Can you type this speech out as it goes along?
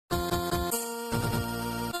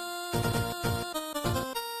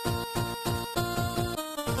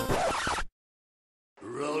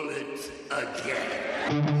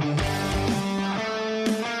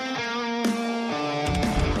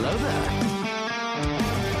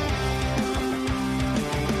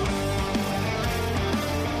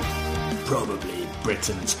probably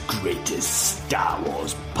Britain's greatest Star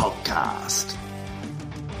Wars podcast.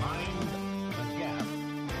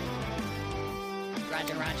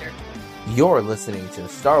 Roger, roger. You're listening to the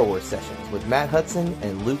Star Wars Sessions with Matt Hudson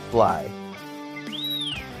and Luke Bly.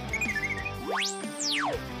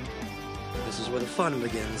 This is where the fun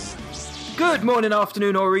begins. Good morning,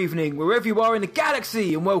 afternoon or evening, wherever you are in the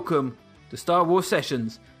galaxy, and welcome to Star Wars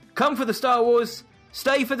Sessions. Come for the Star Wars,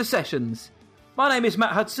 stay for the sessions. My name is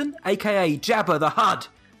Matt Hudson, aka Jabba the Hutt,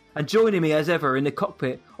 and joining me as ever in the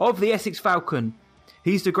cockpit of the Essex Falcon.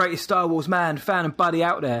 He's the greatest Star Wars man, fan and buddy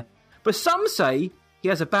out there, but some say he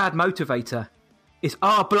has a bad motivator. It's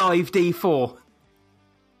R. Blythe D4.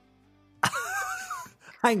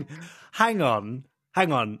 Hang on.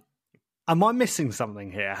 Am I missing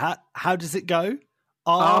something here? How does it go?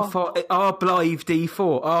 R. Blythe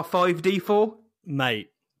D4. R5 D4? Mate,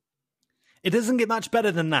 it doesn't get much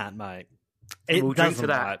better than that, mate. We'll drink to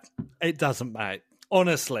that. It doesn't, mate.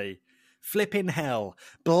 Honestly. Flipping hell.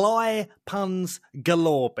 Bly puns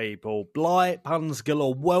galore, people. Bly puns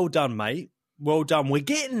galore. Well done, mate. Well done. We're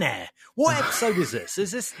getting there. What episode is this?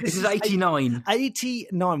 This is 89.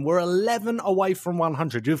 89. We're 11 away from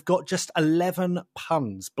 100. You've got just 11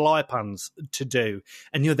 puns, Bly puns to do.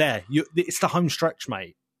 And you're there. It's the home stretch,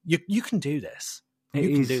 mate. You can do this.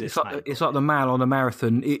 It's like the man on a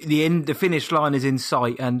marathon. The finish line is in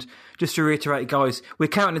sight. And just to reiterate, guys, we're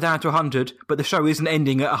counting it down to 100, but the show isn't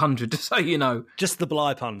ending at 100, just so you know. Just the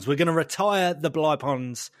Bly puns. We're going to retire the Bly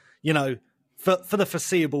puns, for the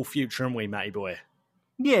foreseeable future, and we, matey boy.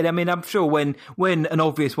 Yeah, I mean, I'm sure when an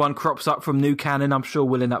obvious one crops up from new canon, I'm sure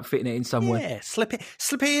we'll end up fitting it in some way. Yeah, slip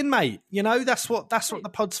it in, mate. That's what the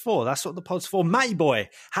pod's for. That's what the pod's for, matey boy.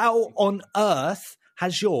 How on earth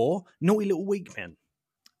has your naughty little week been?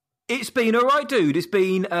 It's been all right, dude. It's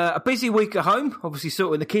been a busy week at home. Obviously,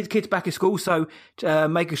 sorting the kids back at school, so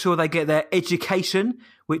making sure they get their education,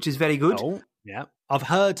 which is very good. Oh, yeah, I've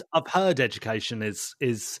heard education is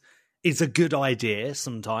a good idea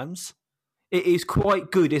sometimes. It is quite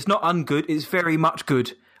good. It's not ungood. It's very much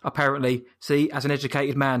good, apparently. See, as an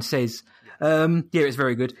educated man says. It's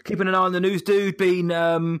very good. Keeping an eye on the news, dude. Been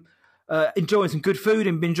enjoying some good food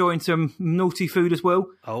and been enjoying some naughty food as well.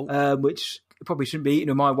 Which probably shouldn't be eaten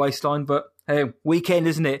in my waistline, but hey, weekend,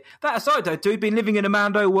 isn't it? That aside, though, dude, been living in a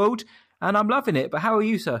Mando world, and I'm loving it. But how are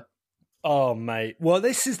you, sir? Oh, mate. Well,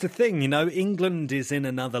 this is the thing, England is in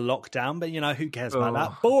another lockdown, but, who cares about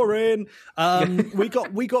that? Boring. We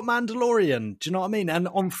got Mandalorian. Do you know what I mean? And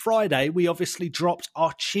on Friday, we obviously dropped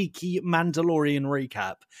our cheeky Mandalorian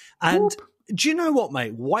recap. And do you know what,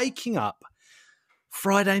 mate? Waking up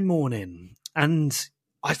Friday morning, and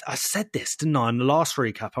I said this, didn't I, in the last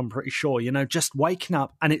recap, I'm pretty sure, just waking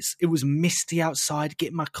up and it was misty outside,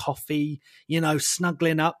 getting my coffee,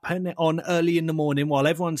 snuggling up, putting it on early in the morning while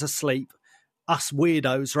everyone's asleep. Us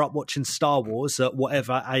weirdos are up watching Star Wars at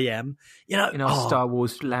whatever AM. In our Star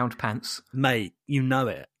Wars lounge pants. Mate, you know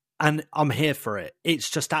it. And I'm here for it.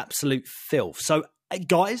 It's just absolute filth. So,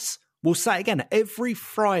 guys, we'll say it again. Every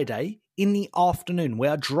Friday in the afternoon, we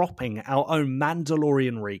are dropping our own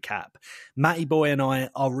Mandalorian recap. Matty Boy and I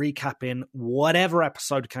are recapping whatever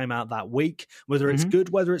episode came out that week, whether it's good,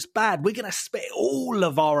 whether it's bad. We're going to spit all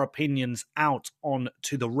of our opinions out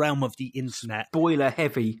onto the realm of the internet. Spoiler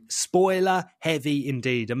heavy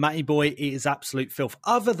indeed. And Matty Boy, it is absolute filth.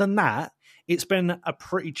 Other than that, it's been a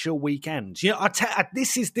pretty chill weekend.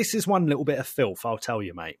 This is one little bit of filth, I'll tell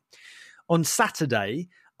you, mate. On Saturday,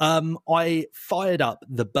 I fired up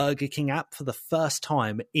the Burger King app for the first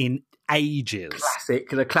time in ages.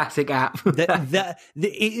 The classic app. It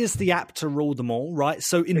is the app to rule them all, right?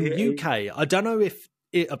 So in the UK, I don't know if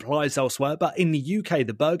it applies elsewhere, but in the UK,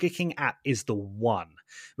 the Burger King app is the one.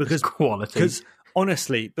 Because quality.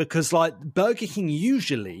 Because like Burger King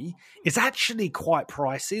usually is actually quite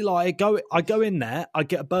pricey. Like I go in there, I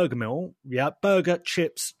get a burger meal, burger,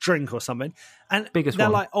 chips, drink or something, and they're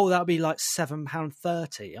like, that'll be like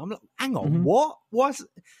 £7.30. I'm like, hang on, what?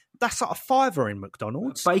 That's like a $5 in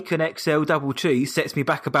McDonald's. Bacon XL double cheese sets me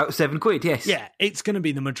back about £7. Yes. Yeah, it's going to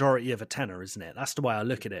be the majority of a tenner, isn't it? That's the way I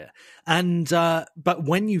look at it. And but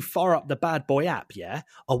when you fire up the bad boy app,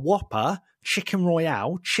 a Whopper, Chicken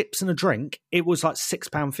Royale, chips and a drink, it was like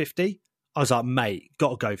 £6.50. I was like, mate, got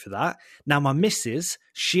to go for that. Now my missus,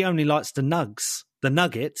 she only likes the nuggies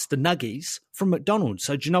from McDonald's.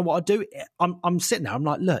 So do you know what I do? I'm sitting there, I'm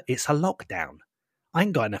like, look, it's a lockdown. I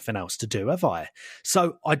ain't got nothing else to do, have I?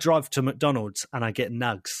 So I drive to McDonald's and I get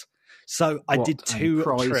nugs. So I did 2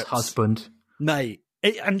 trips. Husband. Mate,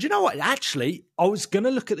 And you know what? Actually, I was going to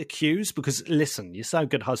look at the queues because, listen, you're so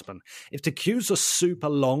good husband. If the queues are super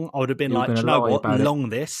long, I would have been like, you know what? Long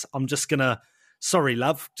this. I'm just going to, sorry,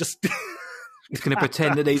 love, just He's going to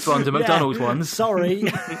pretend that these ones are McDonald's ones. Sorry.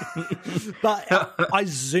 But I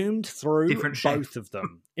zoomed through both of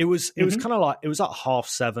them. It was kind of like, it was at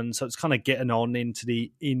 7:30, so it's kind of getting on into the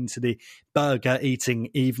burger eating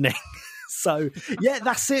evening. So yeah,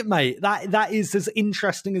 that's it, mate. That is as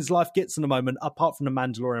interesting as life gets in the moment, apart from The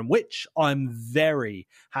Mandalorian, which I'm very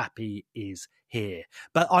happy is here.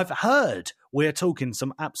 But I've heard we're talking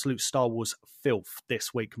some absolute Star Wars filth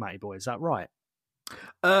this week, matey boy. Is that right?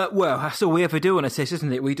 Well, that's all we ever do on Assess,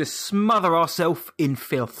 isn't it? We just smother ourselves in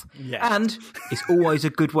filth. Yeah. And it's always a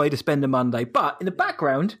good way to spend a Monday. But in the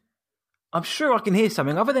background, I'm sure I can hear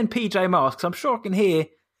something. Other than PJ Masks, I'm sure I can hear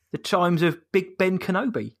the chimes of Big Ben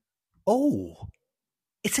Kenobi. Oh,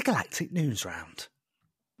 it's a galactic news round.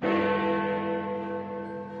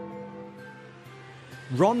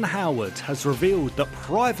 Ron Howard has revealed that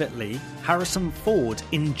privately, Harrison Ford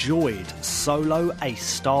enjoyed Solo: A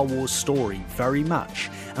Star Wars Story very much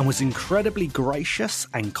and was incredibly gracious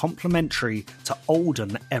and complimentary to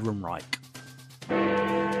Alden Ehrenreich.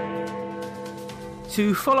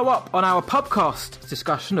 To follow up on our pubcast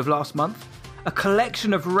discussion of last month, a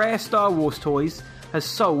collection of rare Star Wars toys has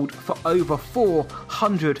sold for over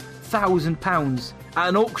 £400,000 at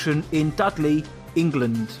an auction in Dudley,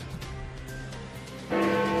 England.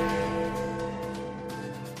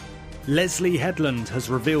 Leslie Headland has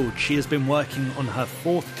revealed she has been working on her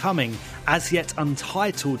forthcoming, as yet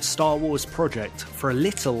untitled Star Wars project for a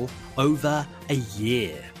little over a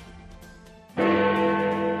year.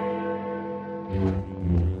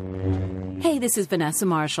 Hey, this is Vanessa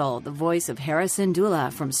Marshall, the voice of Harrison Dula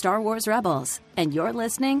from Star Wars Rebels, and you're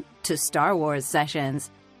listening to Star Wars Sessions,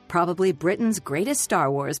 probably Britain's greatest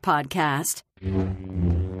Star Wars podcast.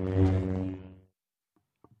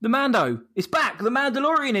 The Mando is back. The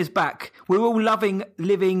Mandalorian is back. We're all loving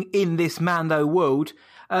living in this Mando world,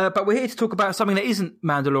 but we're here to talk about something that isn't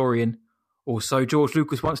Mandalorian. Or so George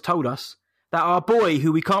Lucas once told us. That our boy,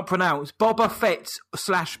 who we can't pronounce, Boba Fett /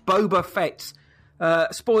 Boba Fett,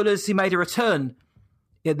 spoilers, he made a return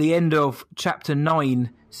at the end of Chapter 9,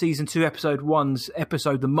 Season 2, Episode 1's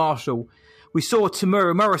episode, The Marshal. We saw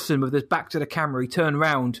Temuera Morrison with his back to the camera. He turned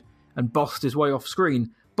round and bossed his way off screen.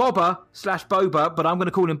 Boba / Boba, but I'm going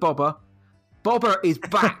to call him Boba. Boba is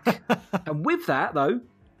back. And with that, though,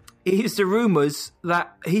 is the rumours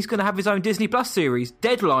that he's going to have his own Disney Plus series.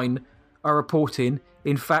 Deadline are reporting,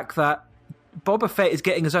 in fact, that Boba Fett is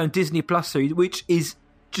getting his own Disney Plus series, which is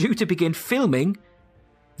due to begin filming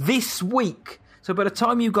this week. So by the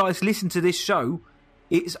time you guys listen to this show,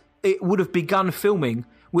 it would have begun filming,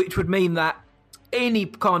 which would mean that any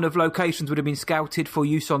kind of locations would have been scouted for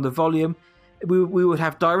use on the volume. We would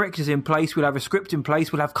have directors in place, we'd have a script in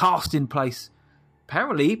place, we'd have cast in place.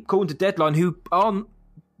 Apparently, according to Deadline, who aren't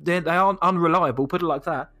unreliable, put it like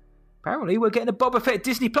that, apparently we're getting a Boba Fett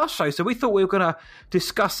Disney Plus show. So we thought we were going to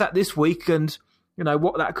discuss that this week and, you know,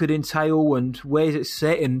 what that could entail and where is it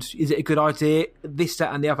set and is it a good idea, this,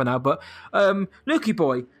 that and the other now. But, Lukey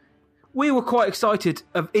boy, we were quite excited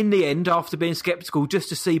in the end after being sceptical just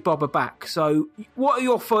to see Boba back. So what are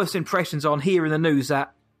your first impressions on hearing the news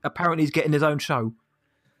that apparently he's getting his own show?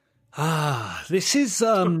 This is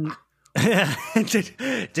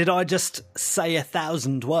did I just say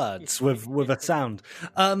 1,000 words with a sound?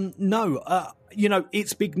 No, you know,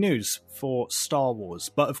 it's big news for Star Wars,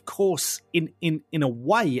 but of course, in a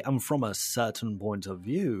way and from a certain point of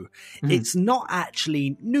view, it's not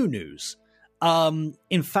actually new news.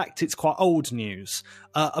 In fact, it's quite old news.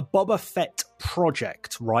 A Boba Fett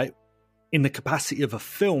project, right, in the capacity of a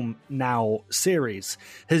film now series,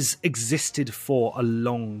 has existed for a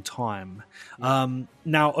long time.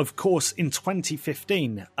 Now, of course, in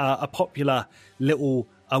 2015, a popular little,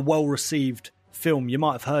 well-received film, you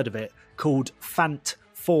might have heard of it, called Fant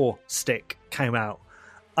 4 Stick came out.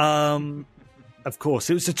 Of course,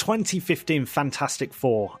 it was a 2015 Fantastic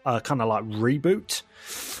Four kind of like reboot.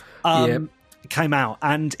 Came out,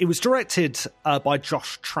 and it was directed by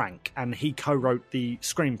Josh Trank, and he co-wrote the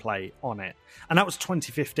screenplay on it, and that was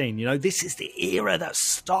 2015. You know, this is the era that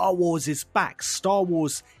Star Wars is back. Star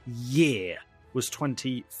Wars year was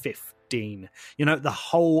 2015. You know, the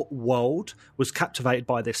whole world was captivated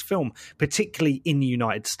by this film, particularly in the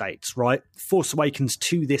United States, right? Force Awakens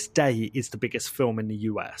to this day is the biggest film in the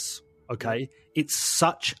US, okay? It's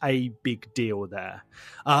such a big deal there.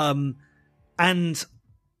 And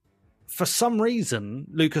for some reason,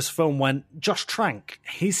 Lucasfilm went, Josh Trank,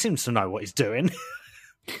 he seems to know what he's doing.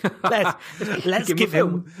 let's give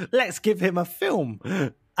him a film.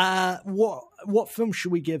 What film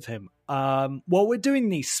should we give him? Well, we're doing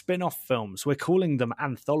these spin-off films. We're calling them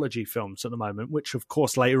anthology films at the moment, which of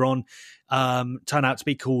course later on turn out to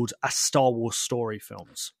be called a Star Wars story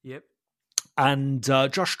films. Yep. And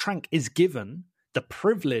Josh Trank is given the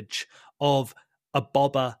privilege of a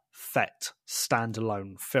Boba Fett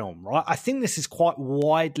standalone film, right? I think this is quite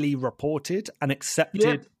widely reported and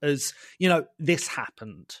accepted as, this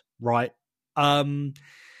happened, right? And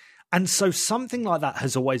so something like that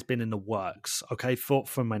has always been in the works, okay, for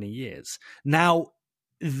many years. Now,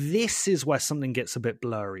 this is where something gets a bit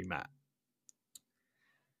blurry, Matt.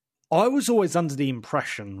 I was always under the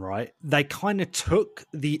impression, right, they kind of took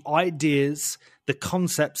the ideas, the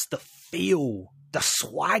concepts, the feel, the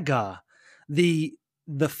swagger, the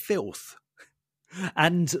filth,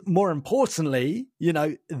 and more importantly,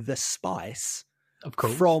 the spice, of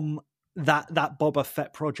course, from that Boba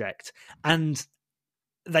Fett project, and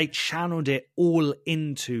they channeled it all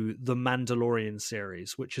into the Mandalorian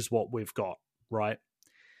series, which is what we've got, right?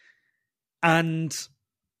 And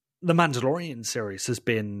the Mandalorian series has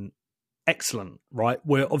been excellent, right?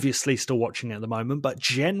 We're obviously still watching it at the moment, but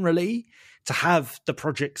generally, to have the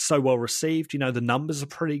project so well received, the numbers are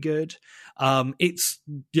pretty good. It's,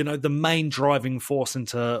 the main driving force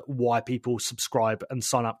into why people subscribe and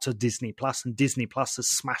sign up to Disney Plus, and Disney Plus has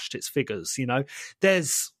smashed its figures.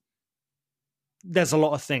 There's a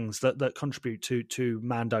lot of things that contribute to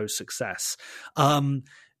Mando's success. But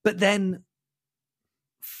then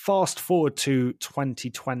fast forward to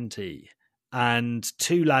 2020, and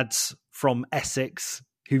two lads from Essex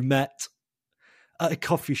who met at a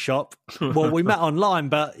coffee shop. Well, we met online,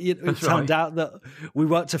 but it turned out that we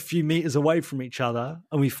worked a few meters away from each other,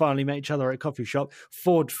 and we finally met each other at a coffee shop.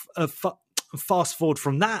 Fast forward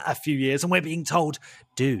from that a few years, and we're being told,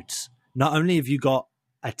 dudes, not only have you got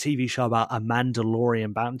a TV show about a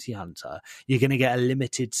Mandalorian bounty hunter, you're going to get a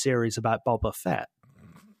limited series about Boba Fett.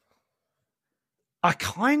 I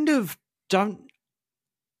kind of don't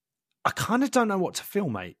know what to feel,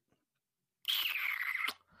 mate.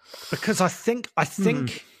 Because I think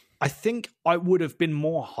I would have been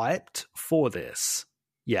more hyped for this,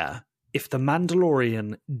 if the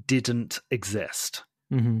Mandalorian didn't exist.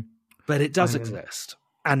 Mm-hmm. But it does exist.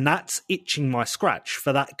 And that's itching my scratch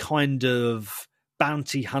for that kind of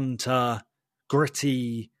bounty hunter,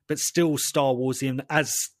 gritty, but still Star Warsian,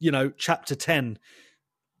 as, Chapter 10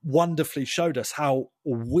 wonderfully showed us how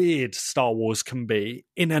weird Star Wars can be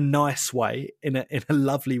in a nice way, in a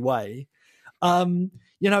lovely way.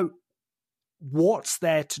 What's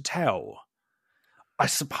there to tell? I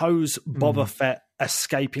suppose Boba Fett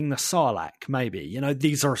escaping the Sarlacc, maybe.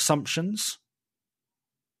 These are assumptions.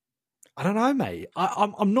 I don't know, mate.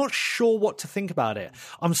 I'm not sure what to think about it.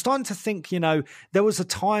 I'm starting to think, there was a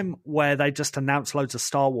time where they just announced loads of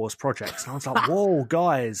Star Wars projects, and I was like, whoa,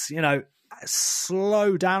 guys,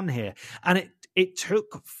 slow down here. And it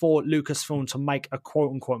took for Lucasfilm to make a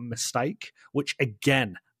quote-unquote mistake, which,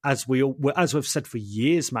 again, as we've said for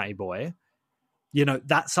years, Matty boy,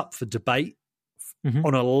 that's up for debate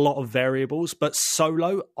on a lot of variables. But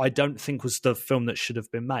Solo, I don't think was the film that should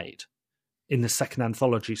have been made in the second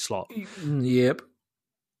anthology slot. Yep.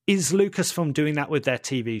 Is Lucasfilm doing that with their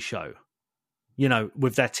TV show?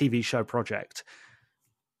 With their TV show project?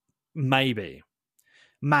 Maybe.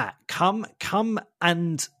 Matt, come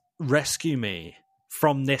and rescue me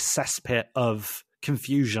from this cesspit of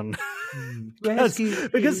confusion.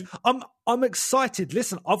 because I'm excited.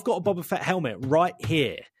 Listen, I've got a Boba Fett helmet right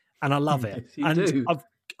here, and I love it. Do.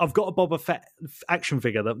 I've got a Boba Fett action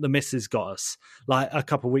figure that the missus got us like a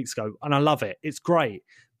couple of weeks ago, and I love it. It's great,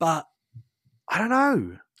 but I don't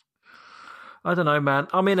know, man.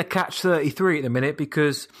 I'm in a catch-33 at the minute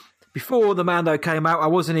because before the Mando came out, I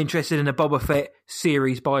wasn't interested in a Boba Fett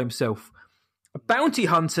series by himself. A bounty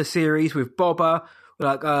hunter series with Boba,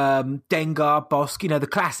 like Dengar, Bosk, the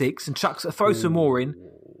classics, and throw some more in.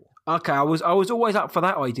 Okay, I was always up for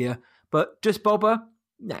that idea, but just Boba,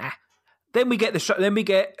 nah. Then we get the show. Then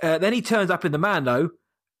he turns up in the Mando,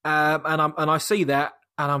 and I see that,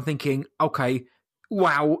 and I'm thinking, okay,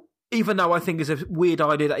 wow. Even though I think it's a weird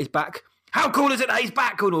idea that he's back, how cool is it that he's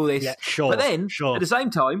back on all this? Yeah, sure. But then at the same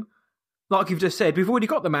time, like you've just said, we've already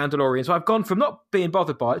got the Mandalorian, so I've gone from not being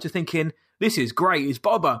bothered by it to thinking this is great. It's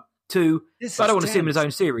Boba. I don't want to see him in his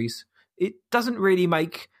own series. It doesn't really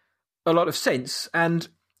make a lot of sense, and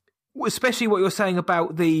especially what you're saying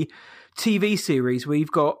about the TV series. We've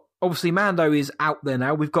got. Obviously, Mando is out there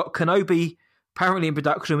now. We've got Kenobi apparently in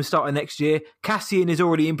production. We're starting next year. Cassian is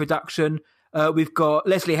already in production. We've got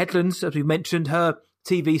Leslie Headlands, as we mentioned. Her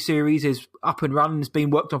TV series is up and running. It's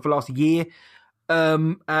been worked on for the last year.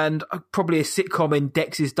 And probably a sitcom in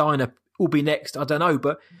Dex's Diner will be next. I don't know.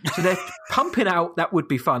 But so they're pumping out. That would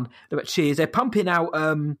be fun. But cheers. They're pumping out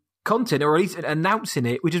content, or at least announcing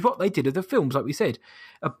it, which is what they did with the films, like we said.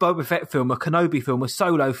 A Boba Fett film, a Kenobi film, a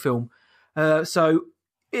Solo film. So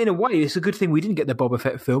in a way, it's a good thing we didn't get the Boba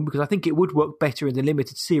Fett film, because I think it would work better in the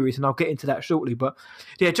limited series, and I'll get into that shortly. But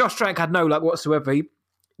yeah, Josh Trank had no luck whatsoever.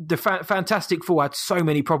 The Fantastic Four had so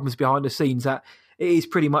many problems behind the scenes that it is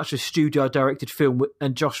pretty much a studio-directed film,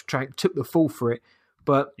 and Josh Trank took the fall for it.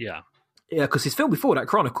 But yeah, because his film before that,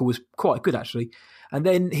 Chronicle, was quite good, actually. And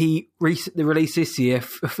then he recently released this year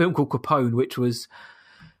a film called Capone, which was...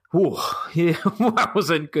 that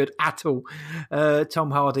wasn't good at all.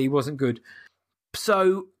 Tom Hardy wasn't good.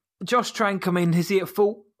 So Josh Trank, I mean, is he at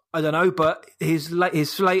fault? I don't know, but his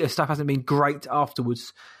later stuff hasn't been great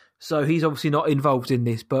afterwards. So he's obviously not involved in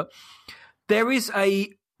this. But there is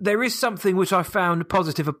something which I found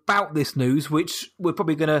positive about this news, which we're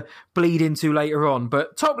probably going to bleed into later on.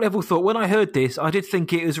 But top level thought, when I heard this, I did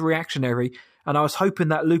think it was reactionary, and I was hoping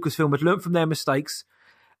that Lucasfilm had learnt from their mistakes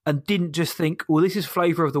and didn't just think, well, this is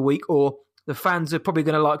flavour of the week, or the fans are probably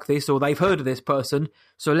going to like this, or they've heard of this person,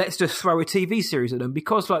 so let's just throw a TV series at them.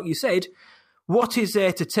 Because, like you said, what is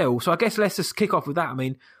there to tell? So I guess let's just kick off with that. I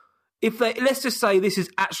mean, let's just say this is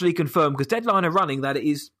actually confirmed, because Deadline are running that it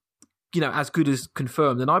is, as good as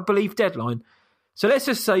confirmed, and I believe Deadline. So let's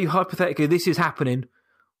just say, hypothetically, this is happening.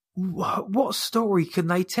 What story can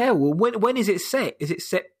they tell? When is it set? Is it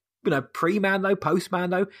set, pre-Mando,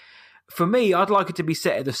 post-Mando? For me, I'd like it to be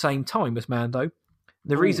set at the same time as Mando.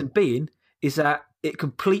 The reason being is that it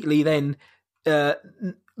completely then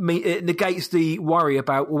it negates the worry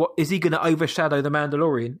about, is he going to overshadow The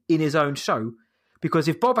Mandalorian in his own show? Because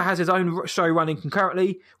if Boba has his own show running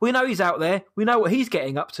concurrently, we know he's out there, we know what he's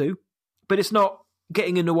getting up to, but it's not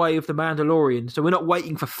getting in the way of The Mandalorian. So we're not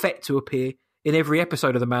waiting for Fett to appear in every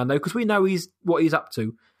episode of The Mando, because we know what he's up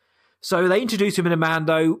to. So they introduce him in a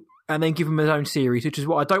Mando and then give him his own series, which is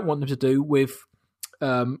what I don't want them to do with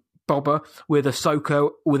Boba, with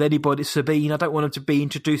Ahsoka, with anybody, Sabine. I don't want them to be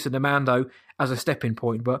introduced in the Mando as a stepping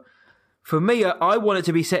point. But for me, I want it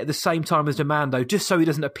to be set at the same time as the Mando, just so he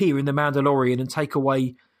doesn't appear in the Mandalorian and take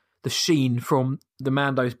away the sheen from the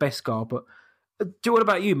Mando's Beskar. But what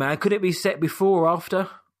about you, man? Could it be set before or after?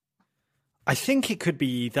 I think it could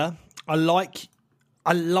be either. I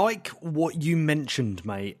like what you mentioned,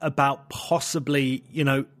 mate, about possibly,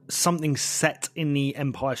 something set in the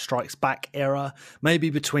Empire Strikes Back era, maybe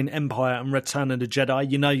between Empire and Return of the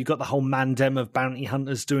Jedi. You got the whole Mandem of bounty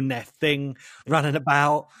hunters doing their thing, running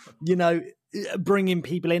about, bringing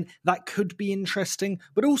people in. That could be interesting,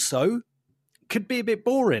 but also could be a bit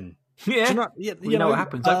boring. Yeah, we know what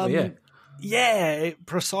happens, don't we? Yeah,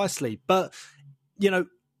 precisely. But,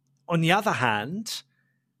 on the other hand,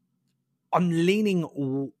 I'm leaning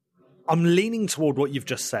toward what you've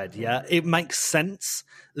just said, yeah? It makes sense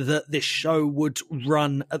that this show would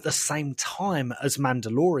run at the same time as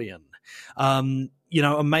Mandalorian. And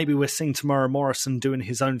maybe we're seeing Tamara Morrison doing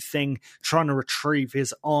his own thing, trying to retrieve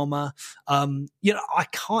his armor. I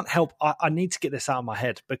can't help, I need to get this out of my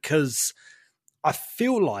head, because I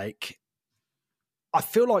feel like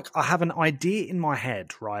I have an idea in my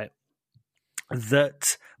head, right?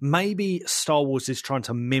 That maybe Star Wars is trying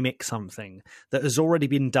to mimic something that has already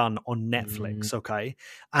been done on Netflix, okay?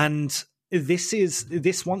 And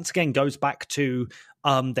this once again goes back to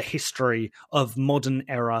the history of modern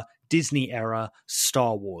era, Disney era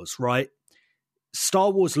Star Wars, right? Star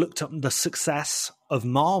Wars looked at the success of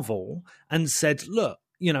Marvel and said, look,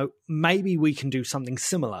 maybe we can do something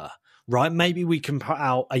similar. Right, maybe we can put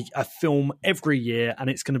out a film every year, and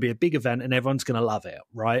it's going to be a big event, and everyone's going to love it,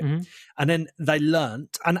 right? Mm-hmm. And then they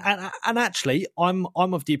learnt, and actually, I'm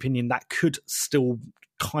of the opinion that could still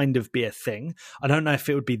kind of be a thing. I don't know if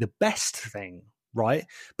it would be the best thing, right?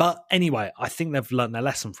 But anyway, I think they've learnt their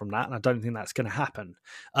lesson from that, and I don't think that's going to happen.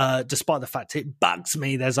 Despite the fact it bugs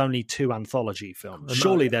me, there's only 2 anthology films.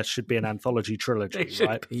 Surely there should be an anthology trilogy,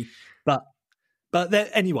 right? Be. But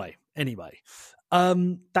anyway.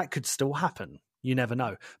 That could still happen. You never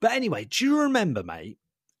know. But anyway, do you remember, mate?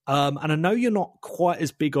 And I know you're not quite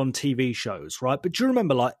as big on TV shows, right? But do you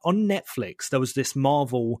remember, like, on Netflix, there was this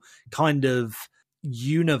Marvel kind of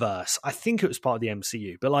universe. I think it was part of the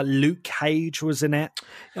MCU, but like Luke Cage was in it.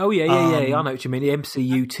 Oh, yeah. I know what you mean. The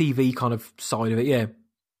MCU TV kind of side of it, yeah.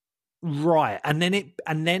 Right. And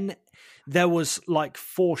then there was like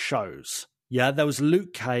 4 shows. Yeah, there was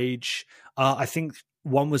Luke Cage. I think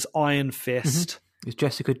one was Iron Fist. Mm-hmm. Is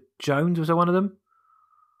Jessica Jones, was there one of them?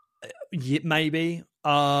 Yeah, maybe.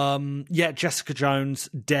 Jessica Jones,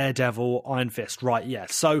 Daredevil, Iron Fist. Right, yeah.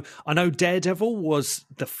 So I know Daredevil was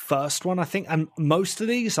the first one, I think. And most of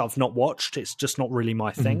these I've not watched. It's just not really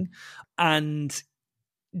my thing. And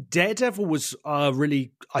Daredevil was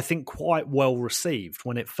really, I think, quite well received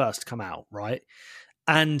when it first came out, right?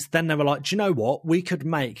 And then they were like, do you know what? We could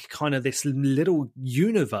make kind of this little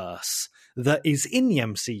universe that is in the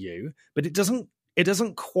MCU, but it doesn't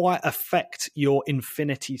quite affect your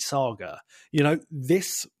Infinity Saga. You know,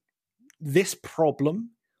 this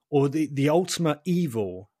problem, or the ultimate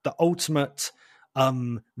evil, the ultimate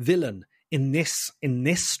villain in this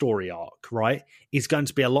story arc, right, is going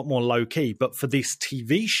to be a lot more low key. But for this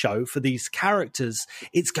TV show, for these characters,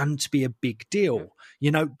 it's going to be a big deal. You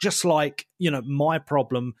know, just like, you know, my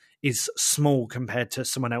problem is small compared to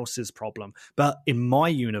someone else's problem. But in my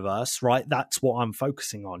universe, right, that's what I'm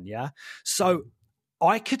focusing on. Yeah. So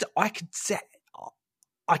I could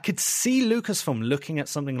see Lucasfilm looking at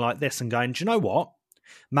something like this and going, do you know what?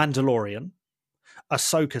 Mandalorian,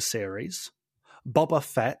 Ahsoka series, Boba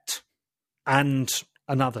Fett, and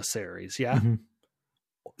another series, yeah?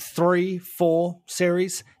 3, 4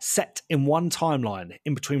 series set in one timeline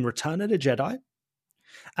in between Return of the Jedi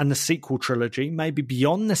and the sequel trilogy, maybe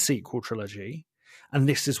beyond the sequel trilogy, and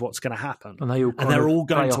this is what's going to happen. And they're all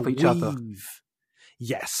going to weave. Other.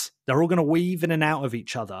 Yes, they're all going to weave in and out of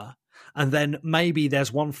each other, and then maybe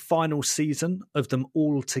there's one final season of them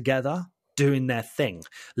all together doing their thing,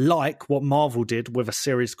 like what Marvel did with a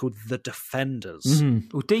series called The Defenders.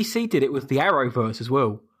 Well, DC did it with the Arrowverse as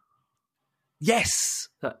well. Yes,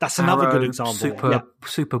 that's another good example.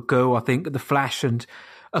 Supergirl, I think, The Flash, and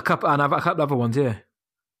a couple other ones. Yeah,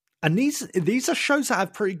 and these are shows that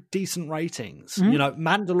have pretty decent ratings. You know,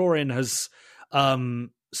 Mandalorian has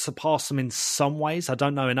surpassed them in some ways. I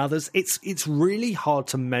don't know in others. It's really hard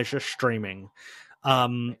to measure streaming.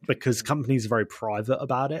 Because companies are very private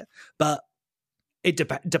about it. But it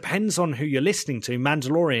depends on who you're listening to.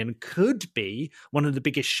 Mandalorian could be one of the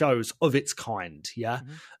biggest shows of its kind, yeah?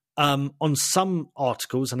 On some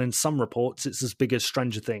articles and in some reports, it's as big as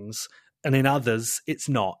Stranger Things. And in others, it's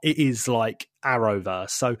not. It is like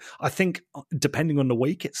Arrowverse. So I think, depending on the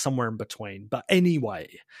week, it's somewhere in between. But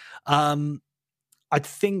anyway, I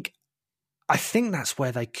think that's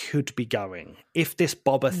where they could be going if this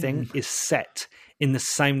Boba thing is set in the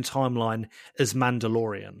same timeline as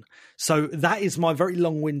Mandalorian. So that is my very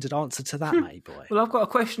long-winded answer to that, mate boy. Well, I've got a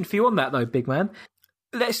question for you on that, though, big man.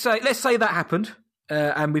 Let's say that happened,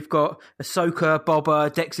 and we've got Ahsoka,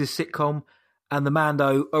 Boba, Dex's sitcom, and the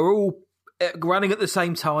Mando are all running at the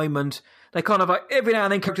same time, and they kind of like every now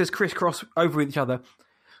and then characters crisscross over each other.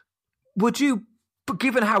 Would you? But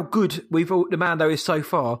given how good the Mando is so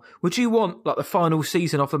far, would you want like the final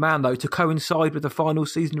season of the Mando to coincide with the final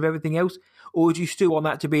season of everything else, or would you still want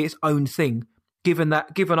that to be its own thing? Given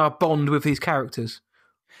our bond with these characters,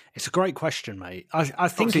 it's a great question, mate. I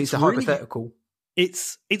think it's a really, hypothetical.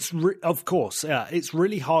 Of course, yeah. It's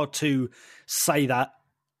really hard to say that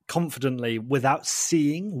confidently without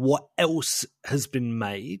seeing what else has been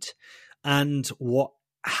made and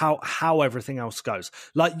how everything else goes.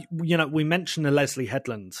 Like, you know, we mentioned the Leslie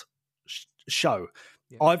Headland show.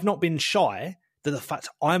 Yeah. I've not been shy that the fact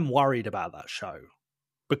I'm worried about that show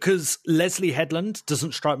because Leslie Headland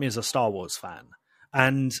doesn't strike me as a Star Wars fan.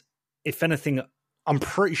 And if anything, I'm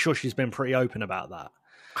pretty sure she's been pretty open about that.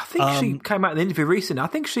 I think she came out in an interview recently. I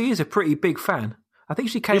think she is a pretty big fan. I think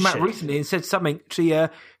she came out recently and said something. She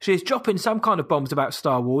is dropping some kind of bombs about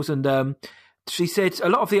Star Wars, and she said a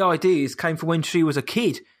lot of the ideas came from when she was a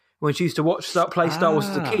kid, when she used to play Star Wars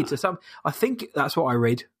as a kid. So I think that's what I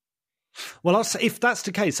read. Well, if that's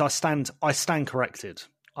the case, I stand corrected.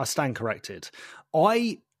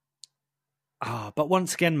 But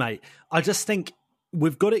once again, mate, I just think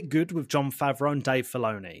we've got it good with Jon Favreau and Dave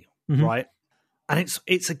Filoni, right? And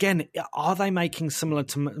it's again, are they making similar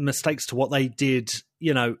mistakes to what they did,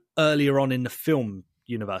 you know, earlier on in the film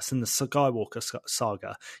universe, in the Skywalker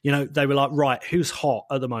saga? You know, they were like, right, who's hot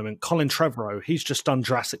at the moment? Colin Trevorrow, he's just done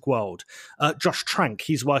Jurassic World. Josh Trank,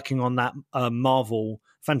 he's working on that Marvel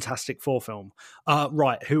Fantastic Four film.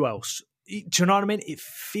 Right, who else? Do you know what I mean? It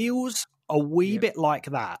feels a wee bit like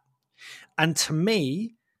that. And to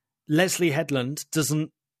me, Leslie Headland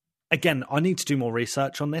doesn't. Again, I need to do more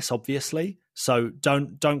research on this, obviously. So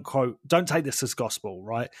don't take this as gospel,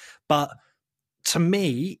 right? But to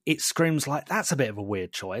me, it screams like that's a bit of a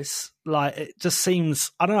weird choice. Like, it just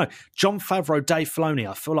seems, I don't know, Jon Favreau, Dave Filoni,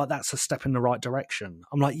 I feel like that's a step in the right direction.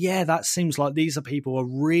 I'm like, yeah, that seems like these are people who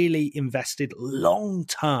are really invested long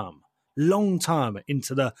term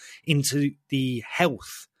into the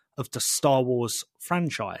health of the Star Wars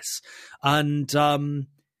franchise. And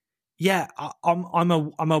yeah, I'm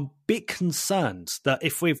a bit concerned that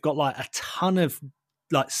if we've got like a ton of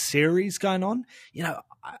like series going on, you know,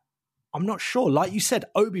 I'm not sure. Like you said,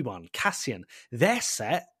 Obi-Wan, Cassian, they're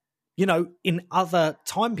set. in other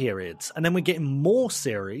time periods. And then we're getting more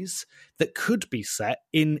series that could be set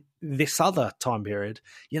in this other time period.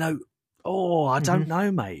 I don't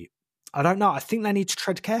know, mate. I don't know. I think they need to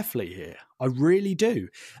tread carefully here. I really do.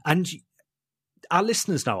 And our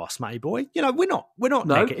listeners know us, matey boy. We're not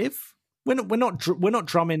negative. We're not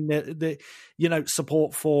drumming the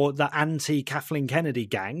support for the anti Kathleen Kennedy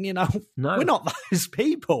gang. No. We're not those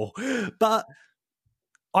people. But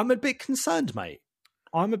I'm a bit concerned, mate.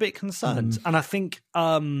 I'm a bit concerned, and I think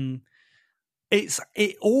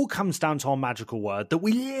it all comes down to our magical word that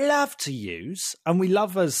we love to use, and we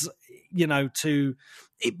love but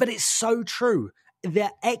it's so true.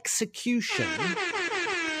 Their execution.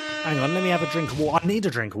 Hang on, let me have a drink of water. I need a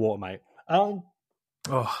drink of water, mate. All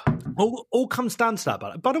comes down to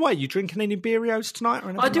that. By the way, you drinking any Beerios tonight?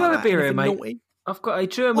 Or I do have a beer, mate. Naughty? I've got a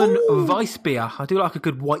German Weiss beer. I do like a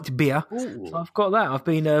good white beer. So I've got that.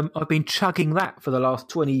 I've been chugging that for the last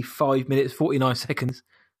 25 minutes, 49 seconds.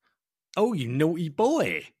 Oh, you naughty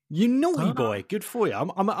boy! You naughty boy. Good for you.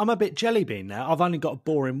 I'm a bit jelly bean now. I've only got a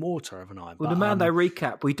boring water, haven't I? Well, the Mando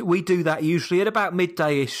recap, we do that usually at about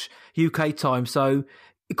midday-ish UK time. So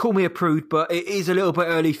call me a prude, but it is a little bit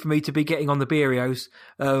early for me to be getting on the Beerios.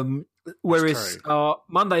 Whereas our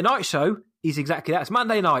Monday night show is exactly that. It's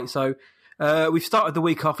Monday night, so. We've started the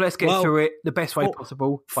week off. Let's get through it the best way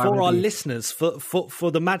possible. For our listeners,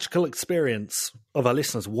 for the magical experience of our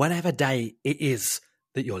listeners, whatever day it is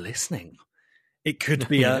that you're listening, it could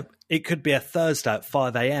be a Thursday at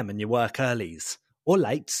 5 a.m. and you work earlies or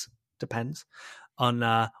lates, depends on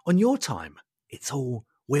your time.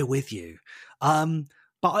 We're with you.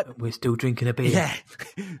 But we're still drinking a beer. Yeah,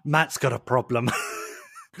 Matt's got a problem.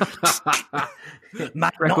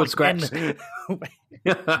 Matt, record scratch.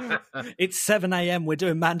 It's 7 a.m. We're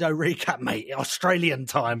doing Mando recap, mate. Australian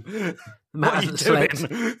time. Matt hasn't slept.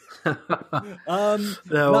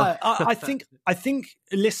 No, I think.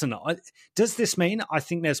 Listen, does this mean I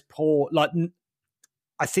think there's poor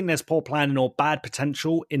planning or bad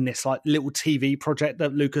potential in this little TV project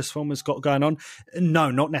that Lucasfilm has got going on? No,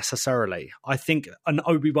 not necessarily. I think an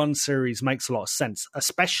Obi-Wan series makes a lot of sense,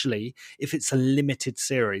 especially if it's a limited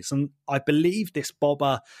series. And I believe this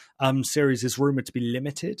Boba series is rumored to be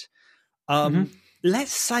limited.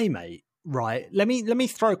 Let's say, mate, right? Let me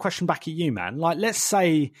throw a question back at you, man. Let's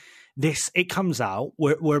say it comes out.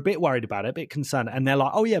 We're a bit worried about it, a bit concerned, and they're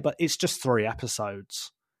like, "Oh yeah, but it's just 3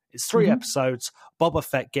 episodes." It's 3 episodes, Boba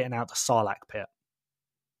Fett getting out the Sarlacc pit.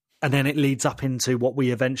 And then it leads up into what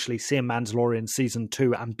we eventually see in Mandalorian Season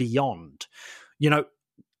 2 and beyond.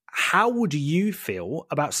 How would you feel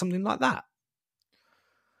about something like that?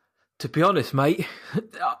 To be honest, mate,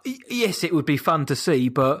 yes, it would be fun to see,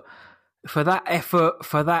 but for that effort,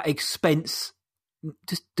 for that expense,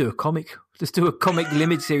 just do a comic. Just do a comic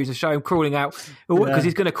limited series to show him crawling out, because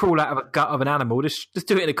he's going to crawl out of a gut of an animal. Just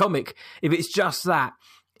do it in a comic. If it's just that.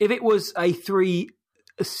 If it was a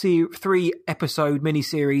 3-episode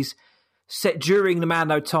miniseries set during the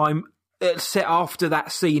Mando time, set after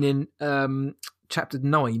that scene in Chapter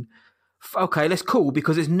 9, okay, that's cool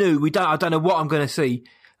because it's new. I don't know what I'm going to see.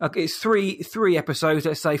 It's three episodes,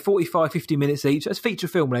 let's say 45, 50 minutes each. That's feature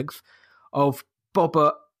film length of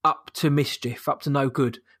Boba up to mischief, up to no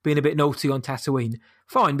good, being a bit naughty on Tatooine.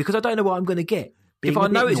 Fine, because I don't know what I'm going to get. If I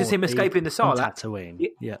know it's just him escaping the Sarlacc,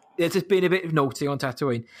 it's just being a bit naughty on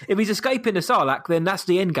Tatooine. If he's escaping the Sarlacc, then that's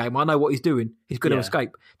the end game. I know what he's doing. He's going to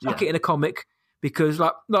escape. Chuck it in a comic because,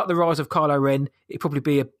 like the rise of Kylo Ren, it'd probably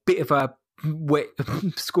be a bit of a wet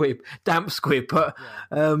squib, damp squib. But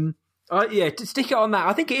to stick it on that,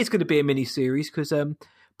 I think it is going to be a mini series because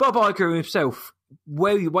Bob Iger himself,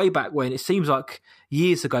 way back when, it seems like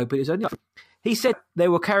years ago, but it was only. He said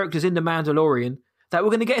there were characters in The Mandalorian that were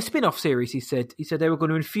going to get a spin-off series, he said. He said they were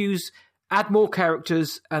going to add more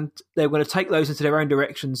characters, and they were going to take those into their own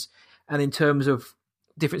directions and in terms of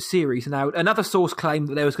different series. Now, another source claimed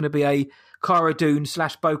that there was going to be a Cara Dune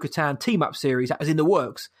 / Bo-Katan team-up series that was in the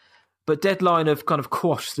works. But Deadline have kind of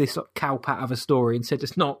quashed this cowpat of a story and said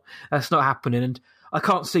that's not happening, and I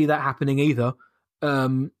can't see that happening either.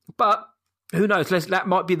 But who knows? That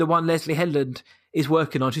might be the one Leslie Headland is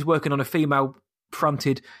working on. She's working on a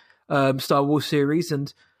female-fronted Star Wars series,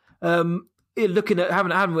 and looking at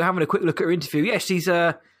having a quick look at her interview. Yeah, she's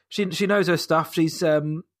she knows her stuff.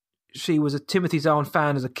 She was a Timothy Zahn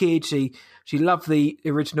fan as a kid. She loved the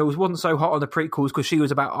originals. Wasn't so hot on the prequels because she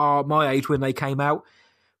was about my age when they came out.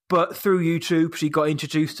 But through YouTube, she got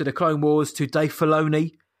introduced to the Clone Wars, to Dave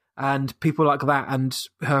Filoni, and people like that, and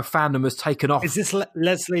her fandom has taken off. Is this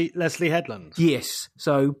Leslie Headland? Yes.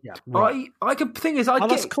 So yeah, right.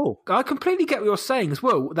 that's cool. I completely get what you're saying as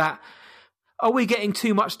well. That are we getting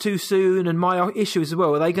too much too soon? And my issue is as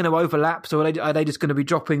well, are they going to overlap? So are they just going to be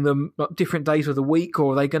dropping them different days of the week,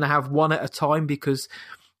 or are they going to have one at a time? Because,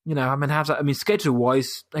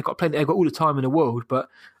 schedule-wise, they've got all the time in the world, but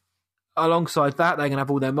alongside that, they're going to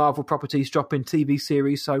have all their Marvel properties dropping TV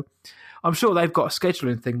series. So I'm sure they've got a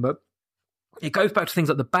scheduling thing, but it goes back to things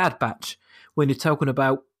like the Bad Batch when you're talking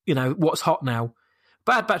about, what's hot now.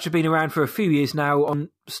 Bad Batch have been around for a few years now on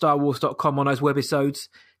StarWars.com on those webisodes.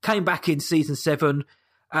 Came back in season 7,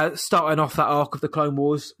 starting off that arc of the Clone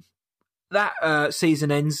Wars. That series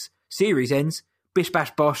ends, bish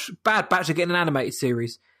bash bosh, Bad Batch are getting an animated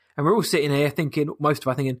series. And we're all sitting here thinking,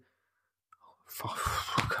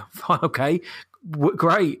 okay,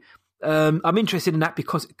 great. I'm interested in that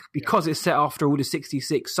because it's set after Order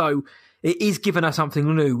 66. So it is giving us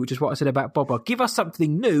something new, which is what I said about Boba. Give us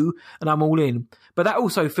something new and I'm all in. But that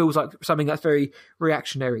also feels like something that's very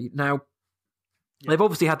reactionary. Now, they've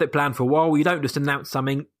obviously had that plan for a while. You don't just announce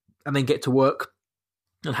something and then get to work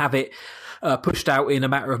and have it pushed out in a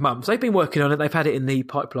matter of months. They've been working on it. They've had it in the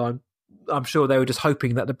pipeline. I'm sure they were just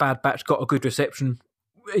hoping that the Bad Batch got a good reception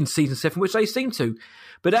in season 7, which they seem to.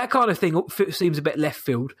 But that kind of thing seems a bit left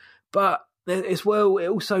field. But as well, it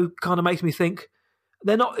also kind of makes me think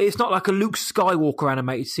it's not like a Luke Skywalker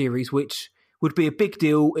animated series, which would be a big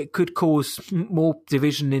deal. It could cause more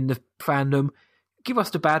division in the fandom. Give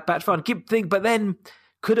us the Bad Batch fun. But then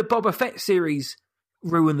could a Boba Fett series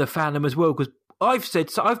ruin the fandom as well? Because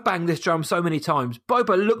I've banged this drum so many times.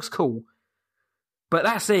 Boba looks cool, but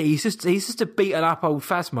that's it. He's just a beaten up old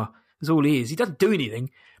Phasma. That's all he is. He doesn't do anything.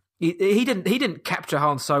 He didn't capture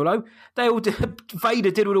Han Solo.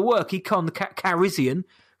 Vader did all the work. He conned Calrissian.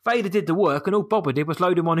 Vader did the work, and all Boba did was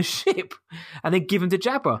load him on his ship and then give him to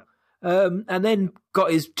Jabba. And then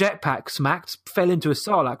got his jetpack smacked, fell into a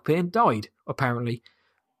Sarlacc pit and died, apparently.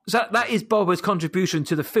 So that is Boba's contribution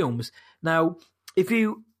to the films. Now, if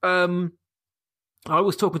you... I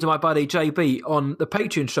was talking to my buddy JB on the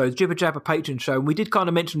Patreon show, the Jibber Jabber Patreon show, and we did kind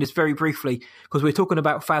of mention this very briefly because we were talking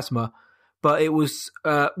about Phasma, but it was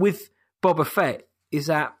with Boba Fett, is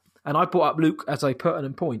that, and I brought up Luke as a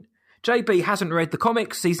pertinent point. JB hasn't read the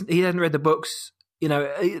comics, he hasn't read the books,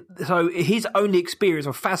 so his only experience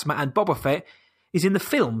of Phasma and Boba Fett is in the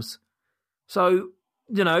films. So,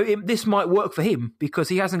 this might work for him because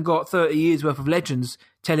he hasn't got 30 years worth of legends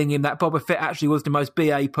telling him that Boba Fett actually was the most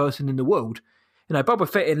BA person in the world. Boba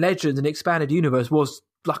Fett in Legends and Expanded Universe was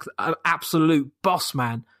like an absolute boss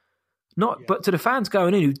man. But to the fans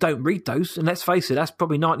going in who don't read those, and let's face it, that's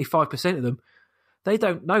probably 95% of them, they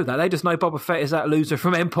don't know that. They just know Boba Fett is that loser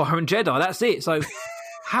from Empire and Jedi. That's it. So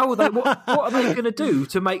how are they? What are they going to do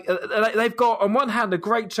to make? They've got on one hand a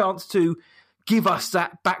great chance to give us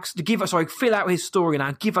that fill out his story now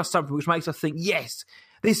and give us something which makes us think, yes,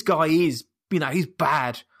 this guy is, he's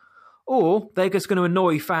bad, or they're just going to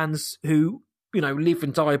annoy fans who live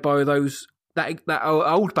and die by that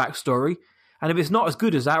old backstory. And if it's not as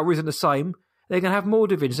good as that or isn't the same, they're going to have more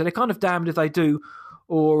division. So they're kind of damned if they do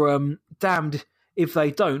or damned if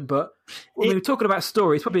they don't. But when we're talking about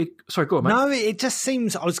stories, probably... Sorry, go on, mate. No, it just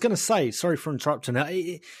seems... I was going to say, sorry for interrupting.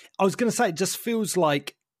 I was going to say, it just feels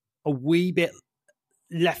like a wee bit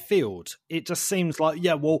left field. It just seems like,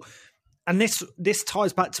 and this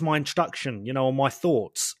ties back to my introduction, on my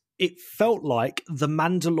thoughts. It felt like The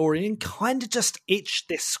Mandalorian kind of just itched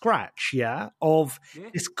this scratch, of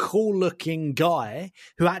this cool-looking guy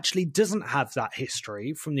who actually doesn't have that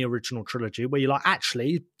history from the original trilogy, where you're like,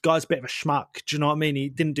 actually, guy's a bit of a schmuck. Do you know what I mean? He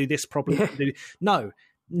didn't do this properly. Yeah. No,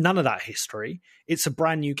 none of that history. It's a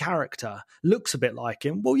brand new character. Looks a bit like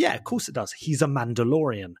him. Well, yeah, of course it does. He's a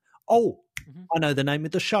Mandalorian. Oh, I know the name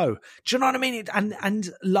of the show. Do you know what I mean?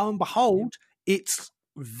 And lo and behold, it's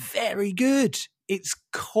very good. It's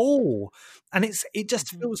cool. And it just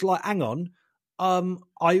feels like, hang on,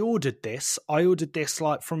 I ordered this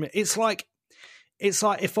like from, it's like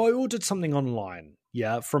if I ordered something online,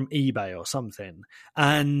 from eBay or something,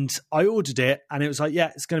 and I ordered it and it was like,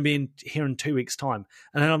 it's going to be here in 2 weeks' time.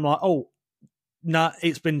 And then I'm like, oh, no,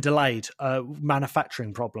 it's been delayed.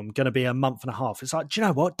 Manufacturing problem, going to be a month and a half. It's like, do you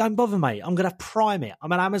know what? Don't bother, mate. I'm going to Prime it.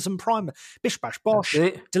 I'm an Amazon Prime. Bish bash bosh,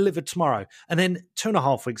 delivered tomorrow. And then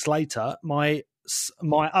 2.5 weeks later, my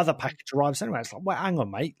other package arrives anyway. It's like, well, hang on,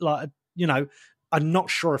 mate. Like, I'm not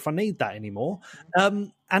sure if I need that anymore.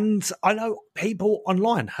 And I know people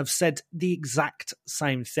online have said the exact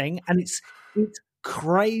same thing. And it's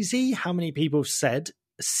crazy how many people have said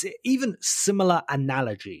even similar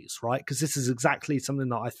analogies, right? Because this is exactly something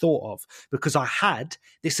that I thought of, because I had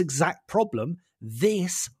this exact problem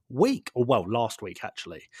this week, or last week,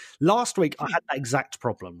 actually. Last week, I had that exact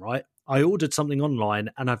problem, right? I ordered something online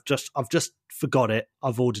and I've just forgot it.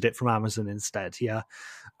 I've ordered it from Amazon instead. Yeah.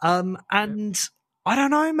 And I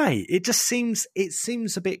don't know, mate. It seems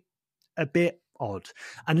a bit odd.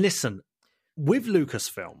 And listen, with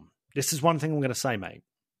Lucasfilm, this is one thing I'm going to say, mate.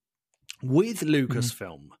 With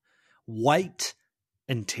Lucasfilm, wait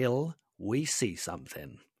until we see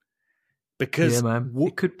something. Because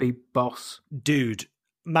it could be boss. Dude,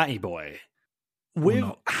 Matty boy. With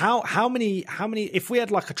how many if we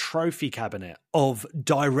had like a trophy cabinet of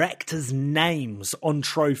directors' names on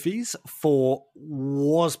trophies for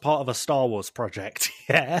was part of a Star Wars project,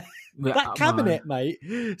 that cabinet, mate,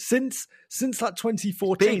 since like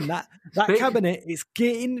 2014, that cabinet is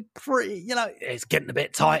getting pretty, it's getting a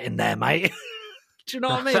bit tight in there, mate. Do you know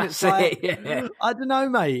what I mean? It's like, I don't know,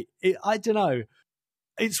 mate. I don't know.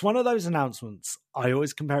 It's one of those announcements. I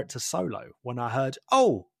always compare it to Solo when I heard,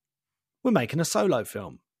 we're making a Solo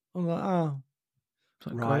film. I'm like,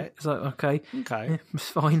 right. It's like, okay, yeah, it's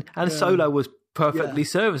fine. And Solo was perfectly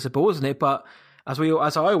serviceable, wasn't it? But as I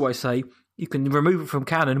always say, you can remove it from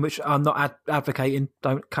canon, which I'm not advocating.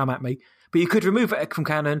 Don't come at me. But you could remove it from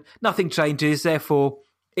canon. Nothing changes. Therefore,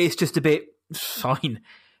 it's just a bit fine.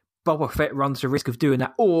 Boba Fett runs the risk of doing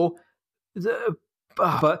that,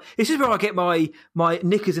 but this is where I get my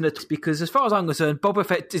knickers in a twist, because as far as I'm concerned, Boba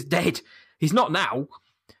Fett is dead. He's not now.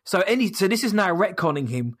 So this is now retconning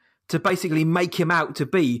him to basically make him out to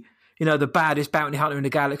be, the baddest bounty hunter in the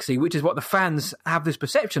galaxy, which is what the fans have this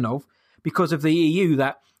perception of because of the EU,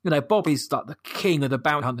 that, Bob is like the king of the